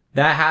Lord.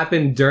 That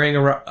happened during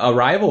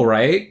Arrival,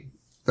 right?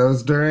 That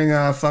was during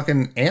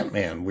fucking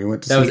Ant-Man. We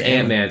went to see That was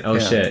Ant-Man. Oh, yeah.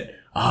 Shit.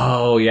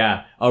 Oh,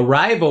 yeah.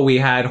 Arrival, we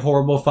had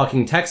horrible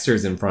fucking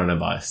texters in front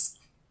of us.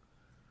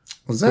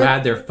 Was that? Who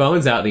had their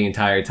phones out the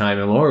entire time,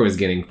 and Laura was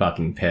getting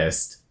fucking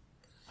pissed.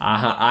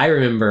 I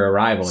remember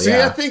Arrival,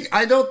 yeah. See,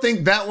 I don't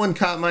think that one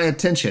caught my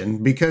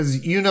attention,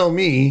 because you know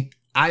me,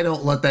 I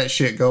don't let that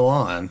shit go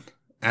on.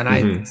 And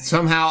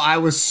I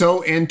was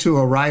so into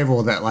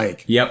Arrival that,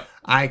 like,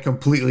 I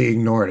completely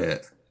ignored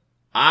it.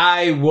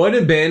 I would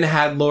have been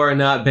had Laura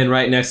not been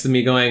right next to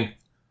me going...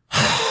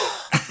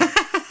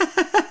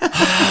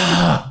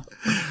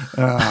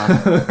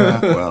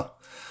 Well,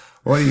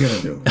 what are you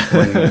gonna do? What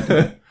are you gonna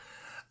do?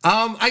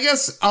 I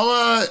guess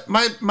I'll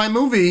my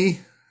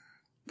movie.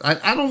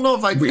 I don't know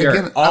if I. We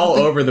are all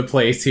over the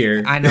place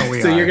here. I know we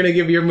are. So you're gonna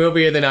give your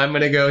movie, and then I'm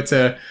gonna go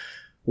to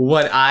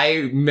what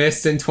I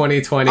missed in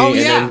 2020, and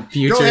then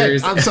futures. Go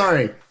ahead. I'm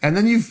sorry. And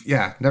then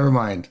never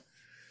mind.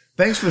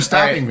 Thanks for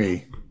stopping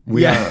me.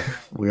 We are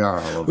all over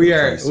the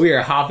place. We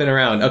are hopping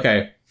around.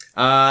 Okay.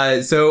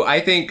 So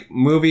I think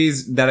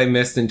movies that I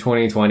missed in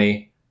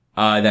 2020,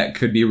 that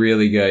could be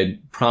really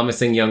good.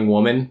 Promising Young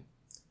Woman,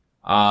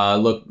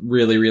 look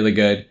really, really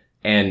good.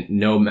 And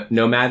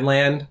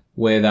Nomadland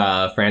with,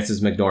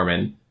 Frances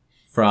McDormand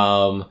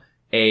from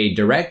a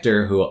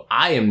director who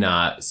I am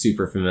not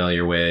super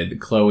familiar with,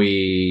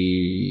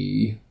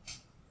 Chloe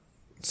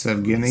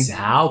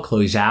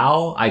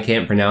Zhao. I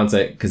can't pronounce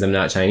it because I'm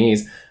not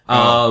Chinese.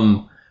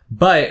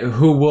 But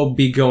who will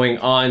be going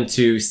on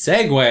to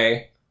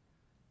segue,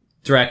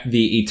 direct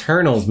the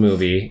Eternals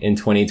movie in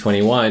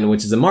 2021,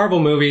 which is a Marvel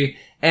movie.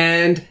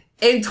 And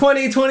in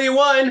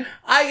 2021,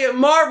 I get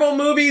Marvel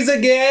movies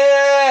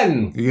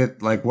again! You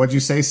get, what'd you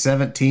say,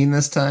 17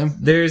 this time?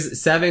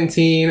 There's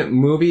 17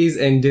 movies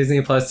and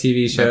Disney Plus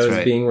TV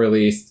shows being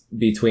released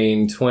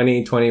between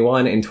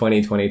 2021 and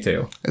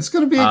 2022. It's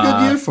gonna be a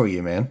good year for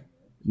you, man.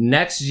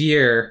 Next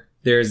year,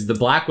 there's the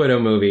Black Widow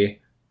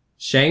movie,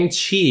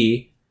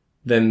 Shang-Chi,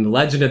 then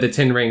Legend of the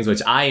Ten Rings,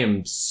 which I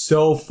am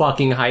so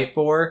fucking hyped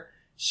for.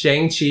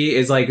 Shang-Chi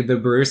is like the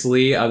Bruce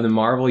Lee of the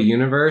Marvel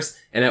universe,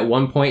 and at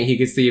one point he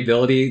gets the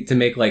ability to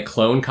make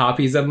clone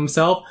copies of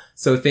himself.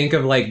 So think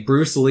of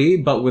Bruce Lee,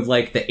 but with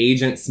the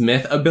Agent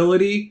Smith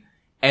ability,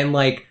 and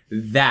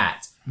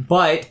that,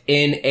 but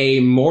in a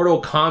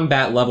Mortal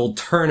Kombat level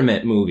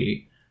tournament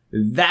movie.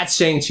 That's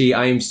Shang-Chi.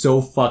 I am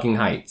so fucking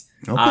hyped.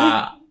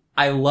 Okay.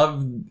 I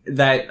love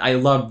that. I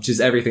love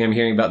just everything I'm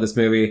hearing about this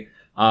movie.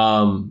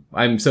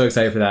 I'm so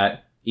excited for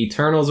that.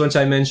 Eternals, which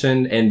I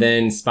mentioned, and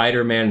then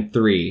Spider-Man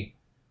 3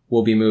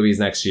 will be movies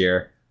next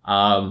year.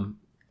 All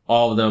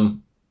of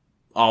them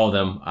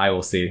I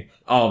will see.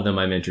 All of them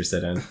I'm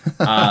interested in.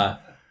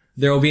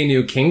 There will be a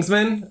new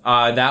Kingsman.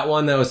 That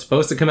one that was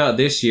supposed to come out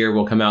this year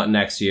will come out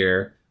next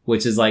year,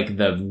 which is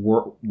the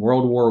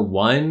World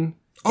War I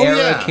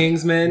era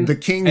Kingsman. The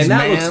Kingsman. And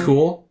that looks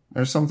cool.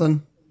 Or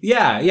something.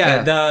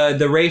 Yeah.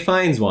 The Ray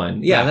Fiennes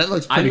one. Yeah, that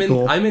looks pretty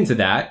cool. I'm into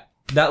that.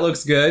 That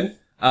looks good.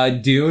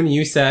 Dune,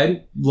 you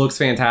said, looks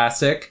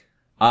fantastic.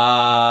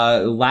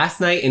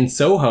 Last Night in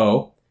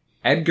Soho,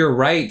 Edgar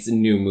Wright's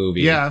new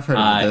movie. Yeah, I've heard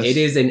of this. It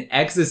is an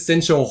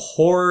existential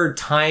horror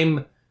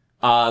time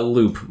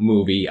loop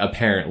movie,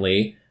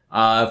 apparently,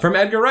 from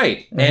Edgar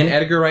Wright. Mm-hmm. And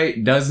Edgar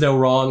Wright does no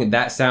wrong.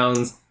 That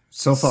sounds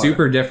so far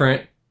super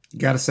different.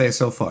 Gotta say,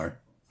 so far.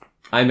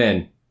 I'm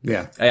in.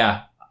 Yeah.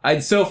 Yeah.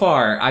 So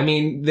far, I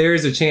mean,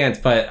 there's a chance,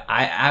 but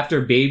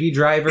after Baby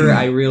Driver,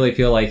 I really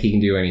feel like he can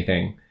do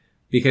anything.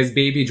 Because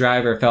Baby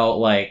Driver felt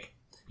like,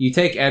 you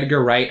take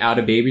Edgar Wright out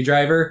of Baby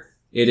Driver,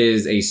 it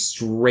is a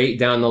straight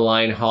down the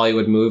line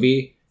Hollywood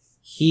movie.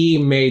 He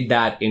made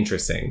that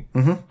interesting.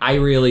 Mm-hmm. I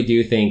really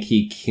do think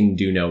he can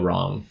do no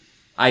wrong.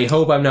 I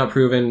hope I'm not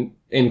proven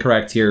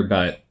incorrect here,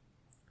 but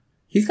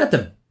he's got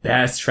the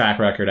best track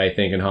record, I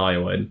think, in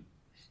Hollywood.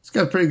 He's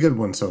got a pretty good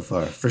one so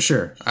far, for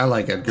sure. I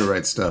like Edgar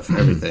Wright stuff,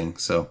 everything,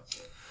 so.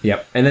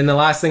 Yep. And then the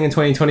last thing in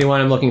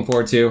 2021 I'm looking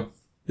forward to,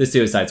 The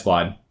Suicide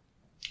Squad.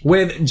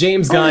 With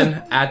James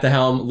Gunn at the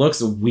helm,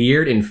 looks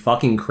weird and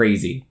fucking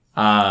crazy.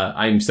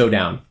 I'm so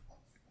down.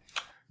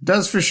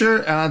 Does for sure.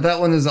 That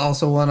one is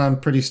also one I'm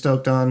pretty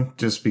stoked on,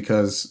 just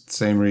because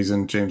same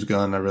reason, James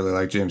Gunn. I really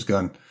like James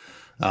Gunn.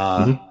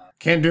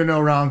 Can't do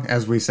no wrong,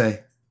 as we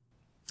say.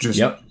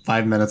 Just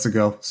 5 minutes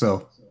ago.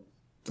 So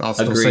I'll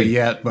still say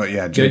yet, but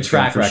yeah, James good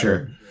track Gunn for record.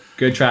 sure.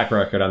 Good track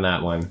record on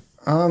that one.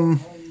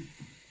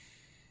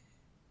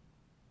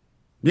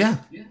 Yeah.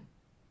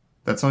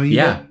 That's all you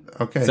got.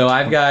 Okay. So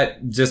I've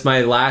got just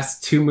my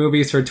last two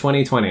movies for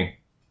 2020.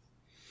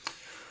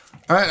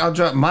 All right, I'll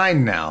drop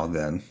mine now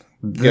then.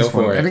 Go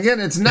for it. And again,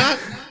 it's not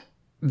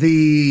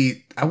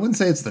I wouldn't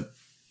say it's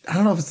I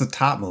don't know if it's the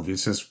top movie.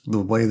 It's just the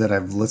way that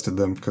I've listed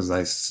them because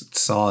I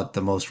saw it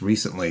the most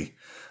recently.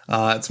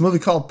 It's a movie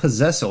called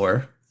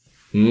Possessor.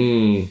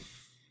 Directed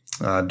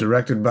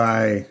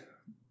by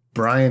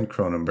Brian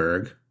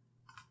Cronenberg,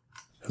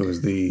 who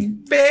is the...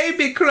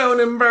 Baby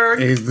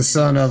Cronenberg! He's the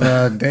son of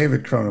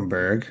David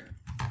Cronenberg.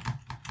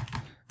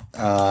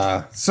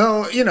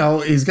 So,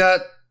 he's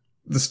got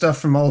the stuff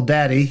from Old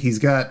Daddy. He's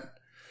got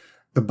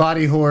the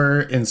body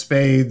horror in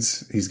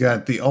spades. He's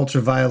got the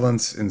ultra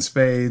violence in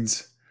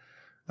spades.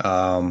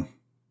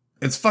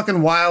 It's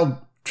fucking wild,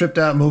 tripped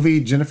out movie.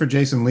 Jennifer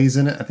Jason Leigh's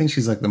in it. I think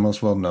she's the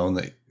most well known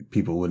that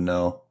people would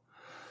know.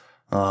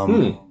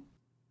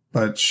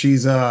 But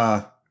she's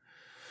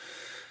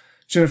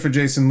Jennifer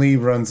Jason Leigh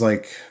runs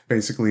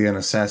basically an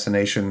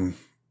assassination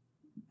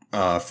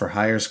for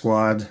hire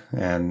squad,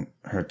 and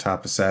her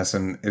top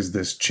assassin is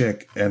this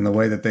chick, and the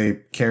way that they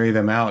carry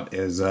them out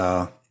is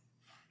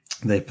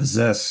they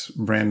possess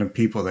random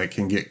people that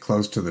can get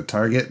close to the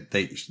target.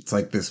 It's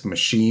like this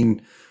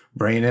machine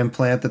brain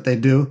implant that they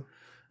do.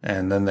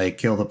 and then they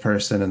kill the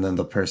person, and then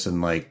the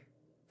person like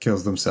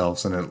kills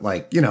themselves, and it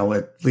like,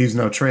 it leaves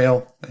no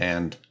trail,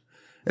 and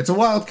it's a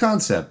wild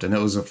concept, and it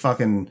was a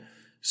fucking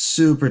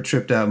super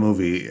tripped out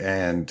movie,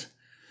 and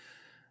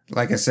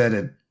like I said,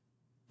 it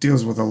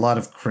deals with a lot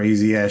of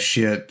crazy ass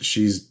shit.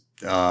 She's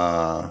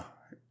I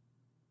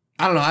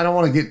don't know, I don't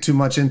want to get too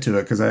much into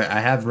it because I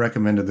have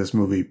recommended this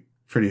movie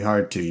pretty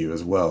hard to you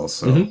as well,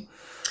 so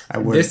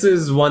This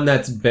is one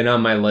that's been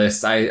on my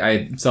list.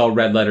 I saw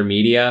Red Letter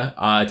Media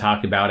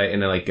talk about it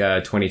in a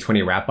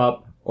 2020 wrap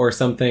up or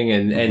something,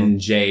 and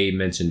Jay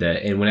mentioned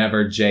it. And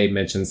whenever Jay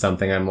mentions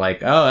something, I'm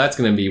like, oh, that's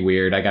gonna be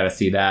weird. I gotta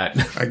see that.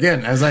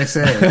 Again, as I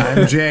say,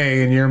 I'm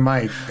Jay and you're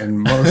Mike in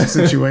most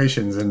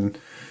situations, and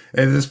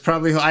it is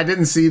probably, I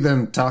didn't see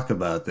them talk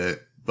about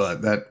that,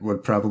 but that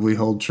would probably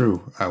hold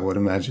true, I would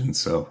imagine.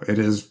 So it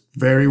is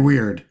very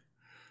weird,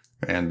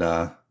 and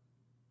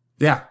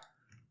yeah.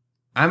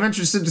 I'm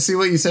interested to see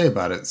what you say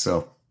about it,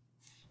 so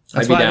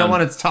that's why I don't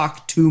want to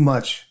talk too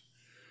much.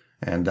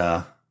 And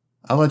I'll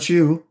let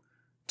you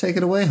take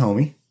it away,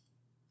 homie.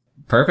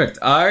 Perfect.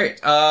 All right.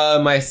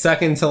 My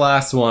second to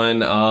last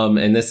one,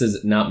 and this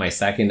is not my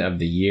second of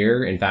the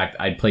year. In fact,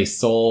 I'd place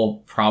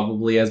Soul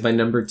probably as my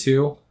number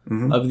 2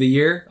 of the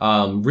year.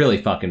 Really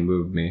fucking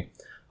moved me.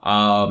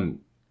 Not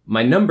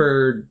my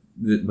number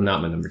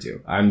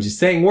 2. I'm just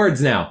saying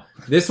words now.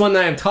 This one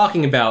that I'm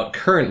talking about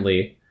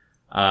currently,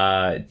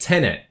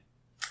 Tenet.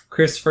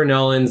 Christopher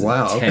Nolan's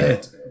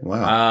Tenet. Okay.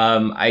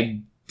 Wow.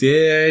 I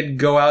did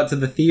go out to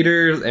the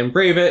theater and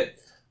brave it.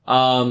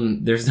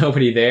 There's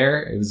nobody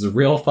there. It was a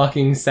real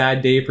fucking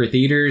sad day for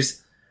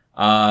theaters.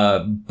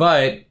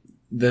 But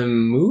the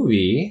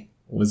movie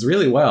was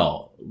really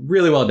well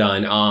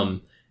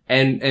done.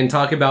 And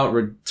talk about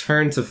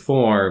return to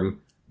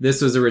form.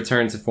 This was a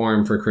return to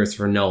form for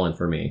Christopher Nolan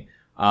for me.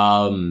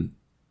 I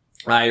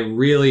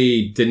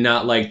really did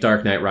not like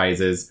Dark Knight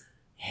Rises,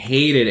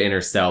 hated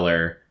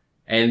Interstellar.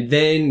 And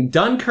then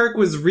Dunkirk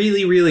was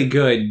really, really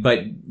good,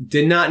 but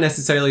did not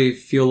necessarily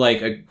feel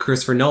like a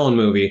Christopher Nolan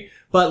movie.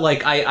 But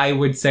I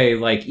would say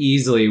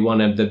easily one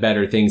of the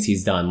better things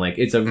he's done.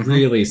 It's a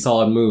really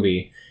solid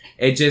movie.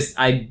 It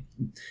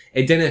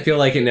didn't feel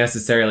like it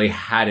necessarily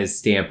had his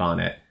stamp on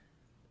it.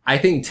 I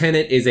think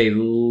Tenet is a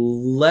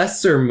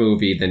lesser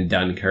movie than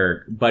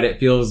Dunkirk, but it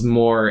feels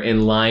more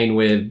in line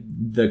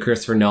with the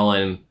Christopher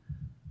Nolan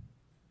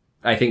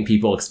I think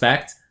people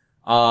expect.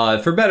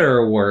 For better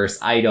or worse,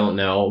 I don't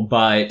know,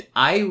 but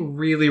I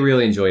really,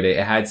 really enjoyed it.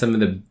 It had some of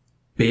the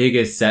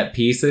biggest set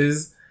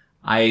pieces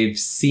I've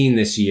seen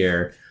this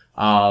year.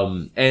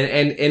 And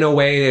in a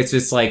way, it's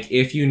just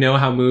if you know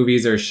how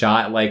movies are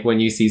shot, when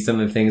you see some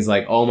of the things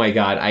oh my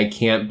God, I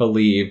can't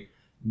believe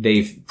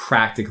they've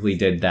practically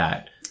did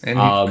that.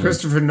 And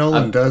Christopher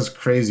Nolan does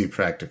crazy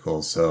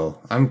practical, so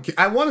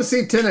I want to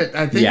see Tenet.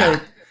 I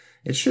think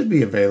it should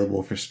be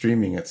available for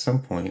streaming at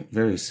some point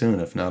very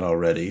soon, if not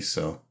already,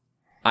 so.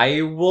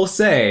 I will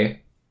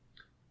say,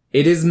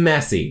 it is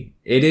messy.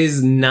 It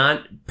is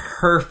not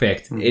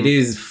perfect. It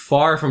is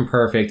far from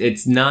perfect.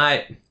 It's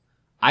not,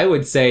 I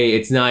would say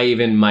it's not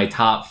even my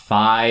top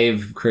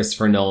 5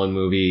 Christopher Nolan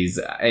movies,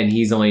 and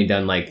he's only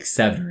done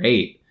 7 or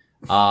 8.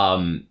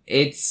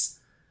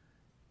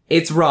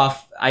 It's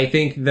rough. I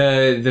think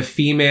the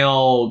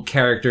female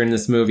character in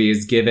this movie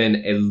is given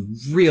a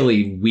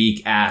really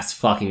weak ass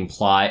fucking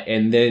plot,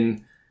 and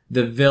then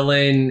the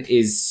villain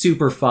is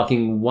super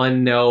fucking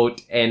one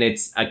note, and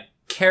it's a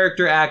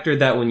character actor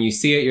that when you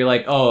see it, you're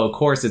like, oh, of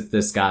course it's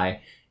this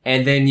guy.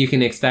 And then you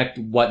can expect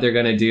what they're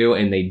gonna do,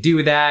 and they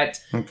do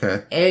that.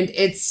 Okay. And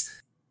it's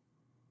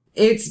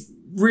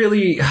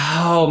really,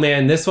 oh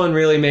man, this one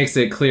really makes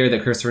it clear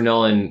that Christopher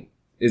Nolan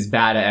is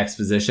bad at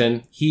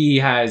exposition. He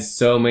has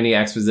so many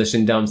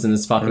exposition dumps in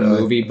this fucking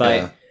movie,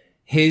 but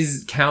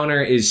his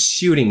counter is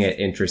shooting it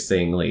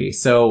interestingly.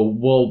 So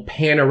we'll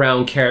pan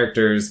around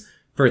characters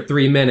for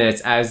 3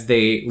 minutes as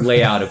they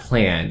lay out a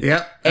plan.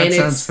 Yep, that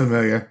sounds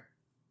familiar.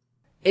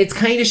 It's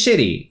kind of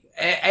shitty.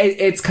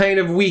 It's kind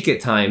of weak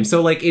at times.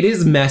 So it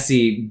is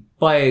messy,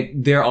 but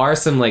there are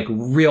some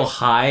real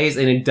highs,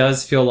 and it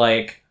does feel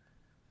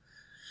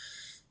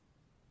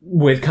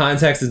with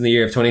context in the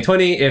year of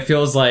 2020, it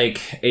feels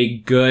like a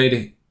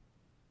good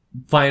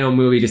final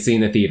movie to see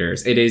in the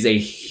theaters. It is a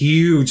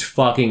huge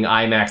fucking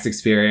IMAX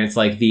experience.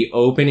 The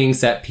opening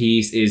set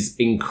piece is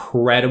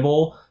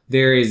incredible.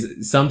 There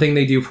is something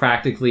they do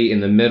practically in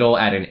the middle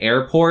at an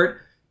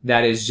airport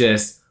that is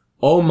just,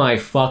 oh my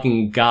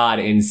fucking God,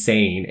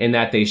 insane. And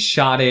that they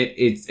shot it.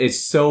 It's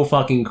so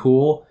fucking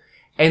cool.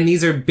 And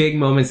these are big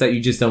moments that you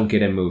just don't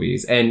get in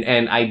movies.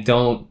 And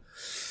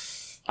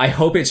I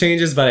hope it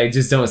changes, but I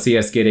just don't see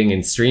us getting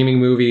in streaming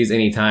movies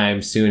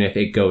anytime soon if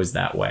it goes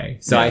that way.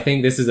 So I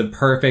think this is a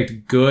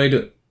perfect,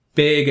 good,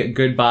 big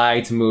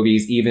goodbye to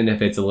movies, even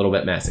if it's a little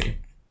bit messy.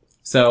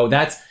 So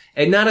that's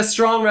not a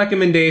strong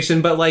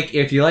recommendation, but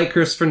if you like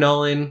Christopher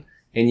Nolan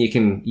and you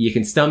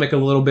can stomach a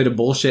little bit of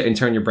bullshit and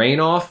turn your brain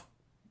off,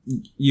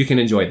 you can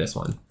enjoy this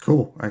one.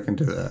 Cool. I can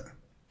do that.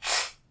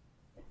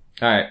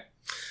 All right.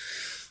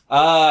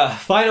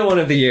 Final one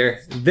of the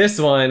year. This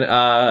one,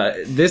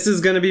 this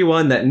is gonna be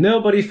one that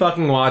nobody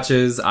fucking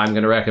watches. I'm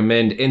gonna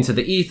recommend Into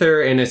the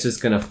Ether, and it's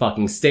just gonna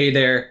fucking stay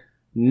there.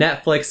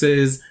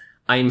 Netflix's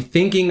I'm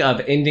Thinking of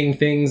Ending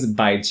Things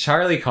by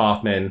Charlie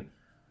Kaufman.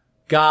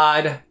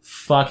 God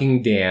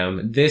fucking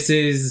damn. This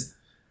is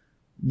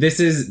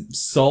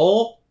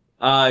Soul,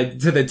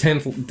 to the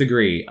 10th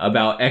degree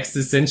about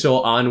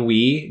existential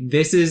ennui.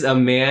 This is a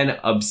man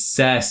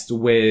obsessed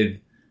with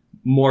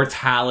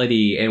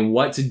mortality and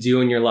what to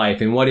do in your life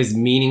and what is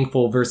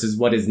meaningful versus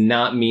what is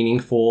not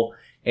meaningful.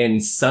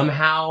 And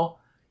somehow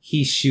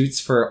he shoots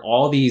for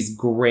all these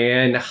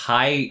grand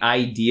high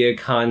idea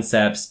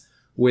concepts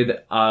with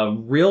a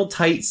real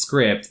tight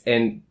script.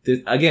 And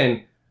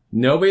again,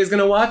 nobody's going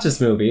to watch this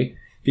movie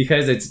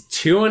because it's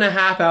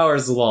 2.5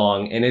 hours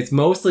long and it's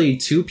mostly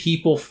two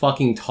people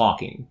fucking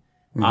talking.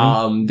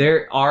 Mm-hmm.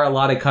 There are a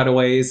lot of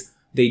cutaways.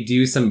 They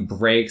do some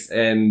breaks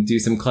and do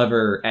some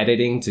clever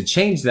editing to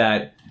change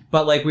that.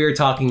 But like we were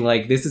talking,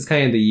 like this is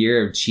kind of the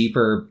year of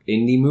cheaper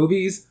indie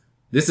movies.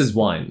 This is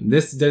one.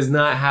 This does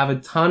not have a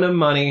ton of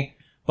money,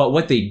 but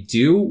what they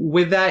do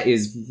with that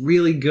is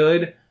really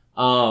good.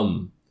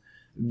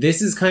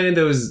 This is kind of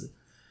those,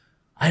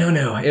 I don't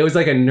know. It was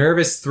like a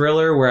nervous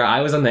thriller where I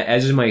was on the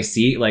edge of my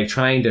seat, like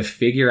trying to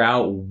figure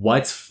out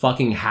what's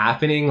fucking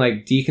happening,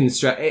 like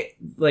deconstruct it.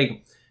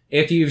 Like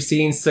if you've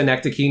seen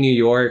Synecdoche, New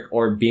York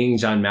or Being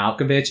John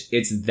Malkovich,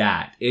 it's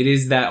that. It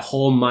is that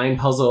whole mind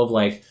puzzle of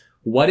like,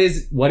 what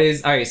is,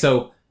 all right,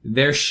 so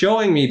they're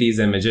showing me these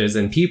images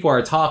and people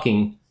are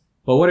talking,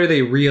 but what are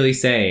they really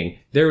saying?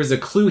 There was a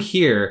clue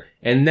here,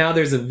 and now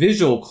there's a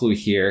visual clue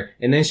here,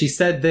 and then she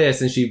said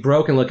this, and she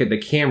broke and looked at the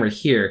camera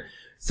here.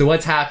 So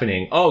what's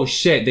happening? Oh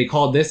shit, they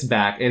called this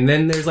back, and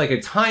then there's like a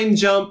time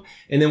jump,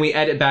 and then we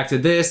edit back to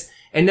this,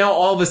 and now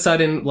all of a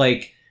sudden,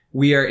 like,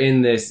 we are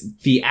in this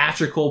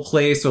theatrical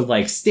place with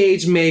like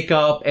stage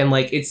makeup, and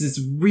like, it's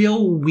this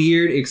real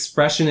weird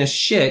expressionist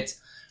shit,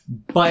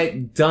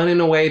 but done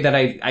in a way that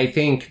I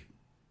think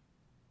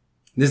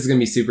this is going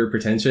to be super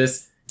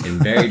pretentious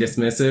and very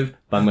dismissive,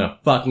 but I'm going to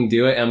fucking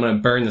do it and I'm going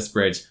to burn this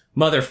bridge.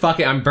 Motherfuck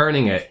it, I'm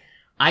burning it.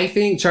 I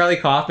think Charlie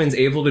Kaufman's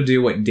able to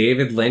do what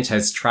David Lynch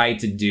has tried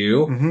to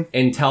do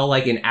and tell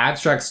like an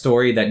abstract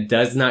story that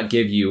does not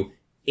give you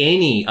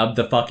any of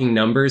the fucking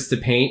numbers to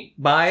paint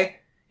by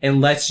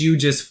and lets you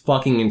just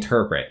fucking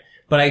interpret.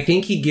 But I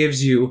think he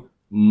gives you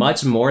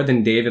much more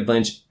than David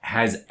Lynch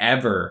has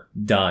ever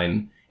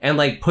done. And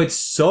like puts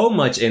so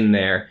much in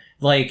there.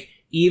 Like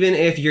even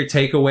if your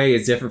takeaway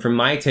is different from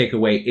my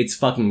takeaway, it's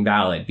fucking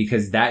valid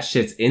because that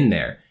shit's in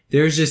there.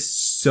 There's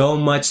just so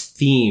much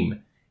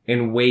theme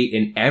and weight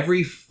in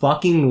every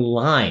fucking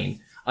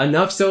line.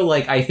 Enough so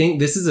like I think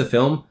this is a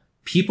film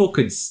people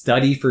could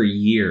study for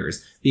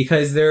years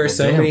because there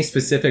are many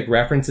specific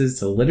references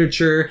to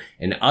literature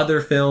and other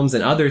films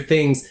and other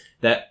things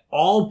that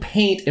all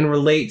paint and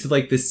relate to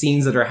like the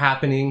scenes that are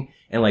happening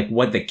and like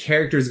what the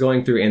character is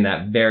going through in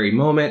that very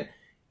moment.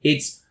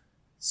 It's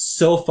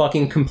so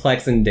fucking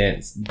complex and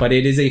dense, but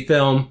it is a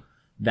film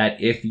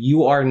that if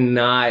you are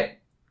not,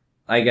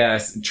 I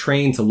guess,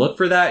 trained to look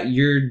for that,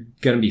 you're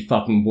gonna be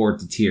fucking bored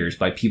to tears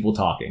by people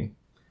talking.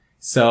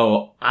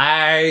 So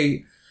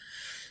I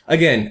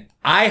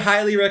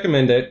highly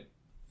recommend it.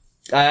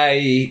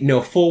 I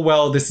know full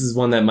well this is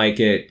one that might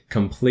get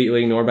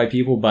completely ignored by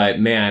people, but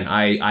man,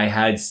 I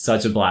had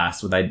such a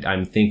blast with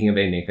I'm Thinking of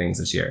Ending Things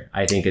this year.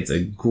 I think it's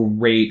a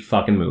great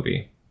fucking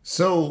movie.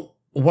 So,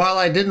 while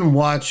I didn't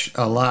watch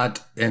a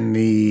lot in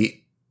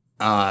the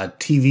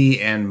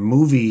TV and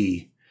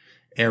movie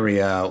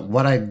area,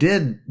 what I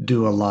did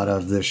do a lot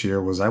of this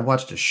year was I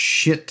watched a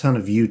shit ton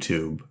of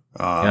YouTube.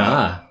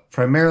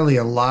 Primarily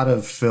a lot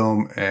of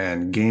film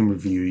and game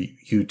review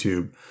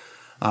YouTube.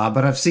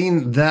 But I've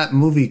seen that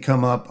movie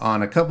come up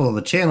on a couple of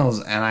the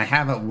channels, and I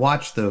haven't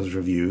watched those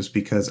reviews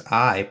because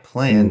I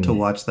plan to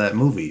watch that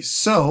movie.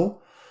 So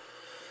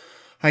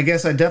I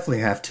guess I definitely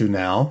have to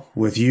now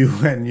with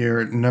you and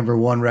your number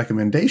one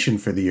recommendation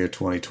for the year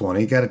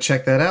 2020. Got to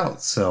check that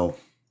out. So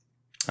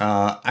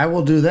I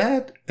will do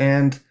that.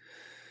 And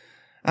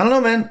I don't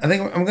know, man. I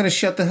think I'm going to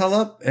shut the hell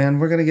up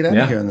and we're going to get out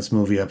of here on this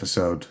movie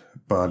episode.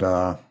 But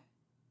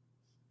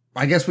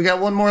I guess we got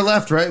one more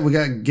left, right? We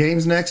got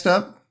games next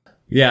up.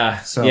 Yeah.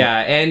 So. Yeah.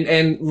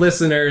 And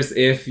listeners,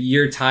 if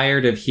you're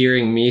tired of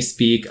hearing me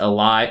speak a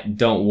lot,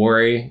 don't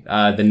worry.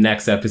 The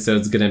next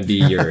episode's going to be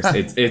yours.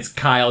 It's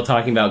Kyle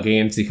talking about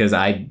games because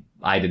I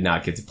did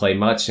not get to play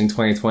much in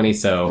 2020.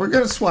 So we're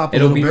going to swap a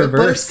little bit,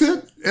 reversed. But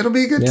it's good. It'll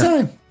be a good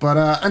time.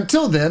 But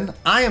until then,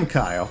 I am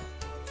Kyle.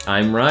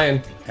 I'm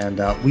Ryan. And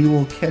we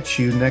will catch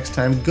you next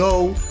time.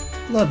 Go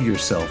love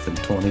yourself in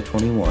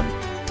 2021.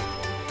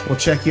 We'll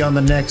check you on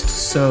the next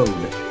sode.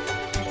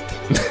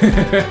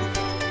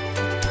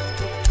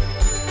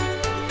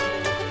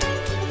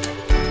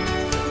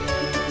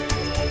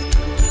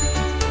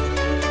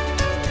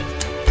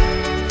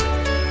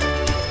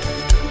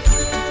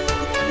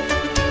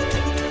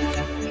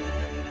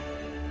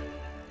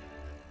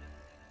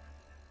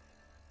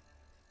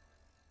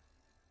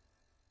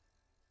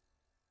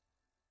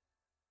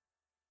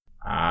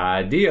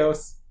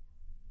 Adios.